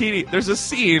martini. There's a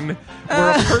scene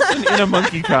where a person in a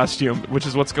monkey costume, which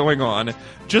is what's going on,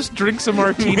 just drinks a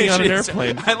martini on an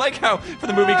airplane. I like how for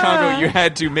the movie Congo you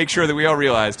had to make sure that we all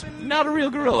realized not a real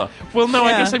gorilla. Well, no,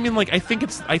 I Yeah. guess I mean I think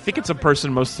it's a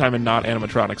person most of the time and not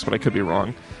animatronics, but I could be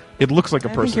wrong. It looks like a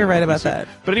person. think you're right about that.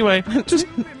 But anyway, just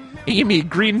Amy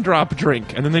green drop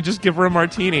drink, and then they just give her a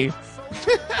martini.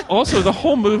 Also, the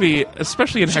whole movie,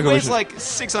 especially in She Heckle weighs Vision, like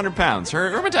 600 pounds.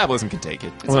 Her metabolism can take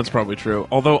it. well, that's probably true.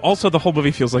 Although, also the whole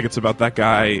movie feels like it's about that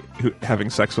guy having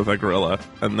sex with a gorilla,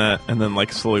 and then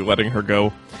like slowly letting her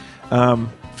go.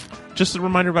 Just a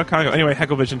reminder about Congo. Anyway,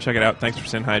 Heckle Vision, check it out. Thanks for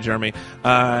saying hi, Jeremy.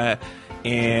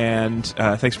 And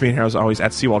thanks for being here as always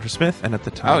at C. Walter Smith and at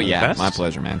the time. Oh yeah, Best. my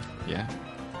pleasure, man. Yeah.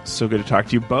 So good to talk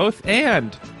to you both.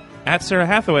 And at Sarah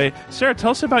Hathaway. Sarah,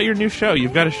 tell us about your new show.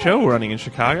 You've got a show running in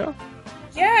Chicago.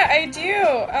 Yeah, I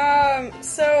do.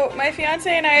 So my fiance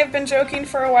and I have been joking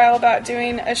for a while about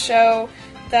doing a show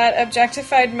that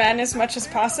objectified men as much as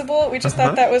possible. We just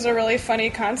thought that was a really funny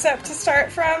concept to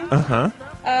start from.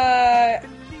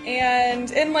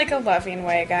 And in like a loving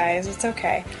way, guys. It's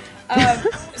okay.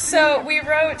 So we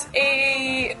wrote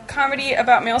a comedy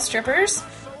about male strippers,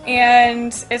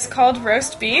 and it's called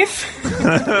Roast Beef.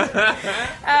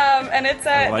 And it's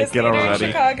at this theater in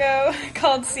Chicago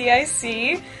called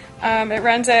CIC. It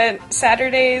runs at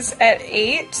Saturdays at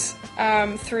 8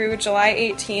 through July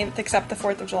 18th, except the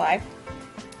 4th of July.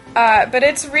 But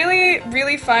it's really,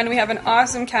 really fun. We have an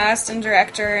awesome cast and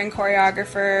director and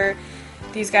choreographer.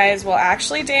 These guys will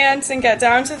actually dance and get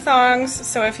down to thongs,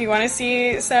 so if you want to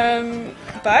see some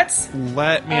butts...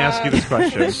 Let me ask you this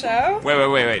question. The show.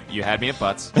 Wait. You had me at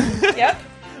butts. Yep.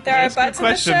 There are butts in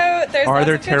the show. There's Are lots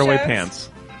there of good tearaway jokes. pants?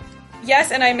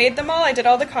 Yes, and I made them all. I did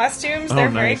all the costumes. Oh, They're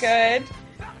nice. very good.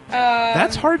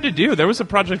 That's hard to do. There was a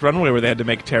Project Runway where they had to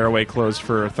make tearaway clothes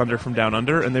for Thunder from Down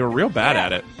Under, and they were real bad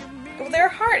at it. Well, they're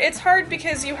hard. It's hard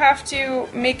because you have to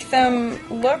make them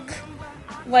look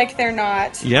like they're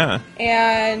not. Yeah.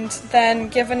 And then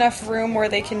give enough room where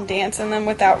they can dance in them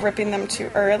without ripping them too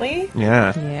early.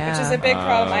 Yeah. Yeah. Which is a big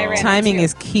problem I ran Timing into.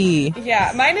 is key.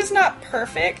 Yeah, mine is not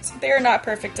perfect. They are not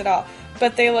perfect at all.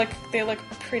 But they look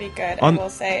pretty good, I will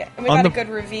say. And we got a good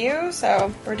review,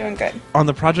 so we're doing good. On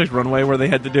the Project Runway where they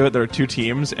had to do it, there were two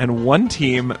teams, and one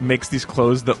team makes these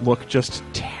clothes that look just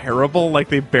terrible. Like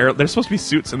they're supposed to be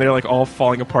suits, and they're like all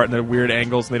falling apart in their weird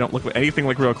angles, and they don't look anything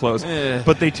like real clothes.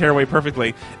 But they tear away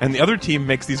perfectly. And the other team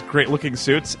makes these great looking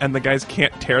suits, and the guys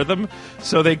can't tear them,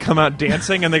 so they come out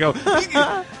dancing, and they go...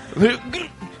 Oh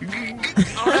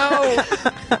no!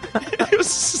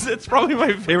 It's probably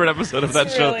my favorite episode of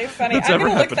that show. It's really funny. That's I'm ever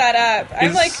gonna look happened. that up.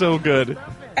 It's so good.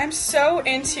 I'm so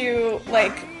into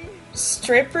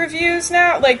strip reviews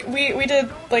now. Like we did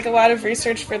a lot of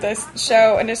research for this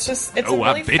show, and it's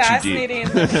really fascinating.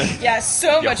 Yeah,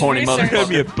 so much horny research. motherfucker.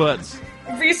 Me a butts.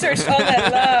 Researched all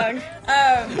that long.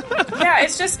 Yeah,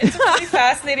 it's a really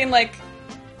fascinating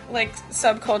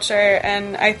subculture,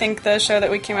 and I think the show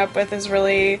that we came up with is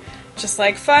really just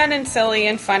fun and silly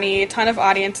and funny. A ton of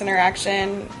audience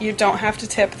interaction. You don't have to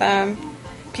tip them.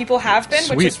 People have been,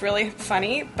 Sweet. which is really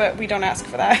funny, but we don't ask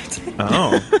for that.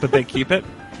 Oh, but they keep it?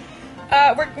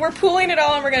 We're pooling it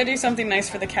all, and we're going to do something nice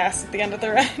for the cast at the end of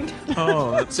the run.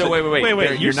 Oh, So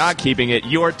wait. You're not keeping it.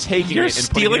 You're taking You're it and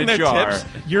stealing putting it in their a jar. tips.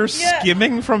 You're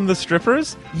skimming from the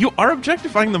strippers. You are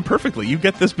objectifying them perfectly. You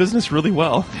get this business really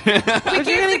well. We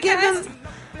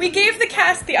gave the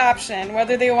cast the option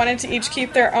whether they wanted to each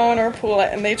keep their own or pool it,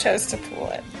 and they chose to pool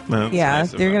it. That's Yeah,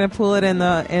 nice of they're them. gonna pool it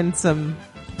in some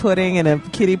pudding in a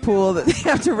kiddie pool that they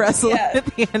have to wrestle Yeah. at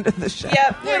the end of the show.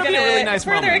 Yep, we're It'll be going a really to nice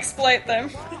further moment. exploit them.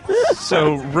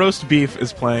 So Roast Beef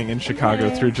is playing in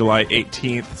Chicago through July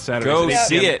 18th, Saturday. Go Yeah.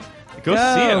 see it. Go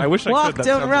see it. I wish I walk, could. That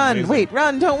don't sounds run. amazing. Wait,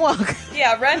 run, don't walk.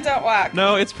 Yeah, run, don't walk.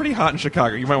 No, it's pretty hot in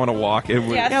Chicago. You might want to walk. It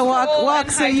would. Yeah. Yeah, walk Stroll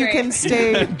and so you hydrate.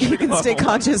 can stay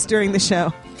conscious during the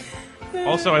show.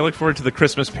 Also, I look forward to the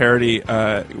Christmas parody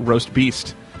Roast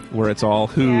Beast, where it's all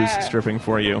who's Yeah. stripping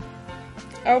for you.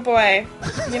 Oh boy.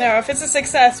 If it's a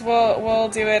success, we'll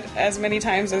do it as many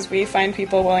times as we find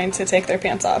people willing to take their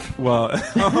pants off. Well,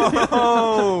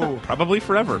 probably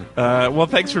forever. Well,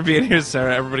 thanks for being here,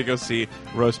 Sarah. Everybody go see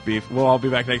Roast Beef. We'll all be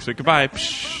back next week. Goodbye.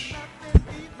 Psh.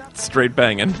 Straight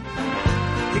banging.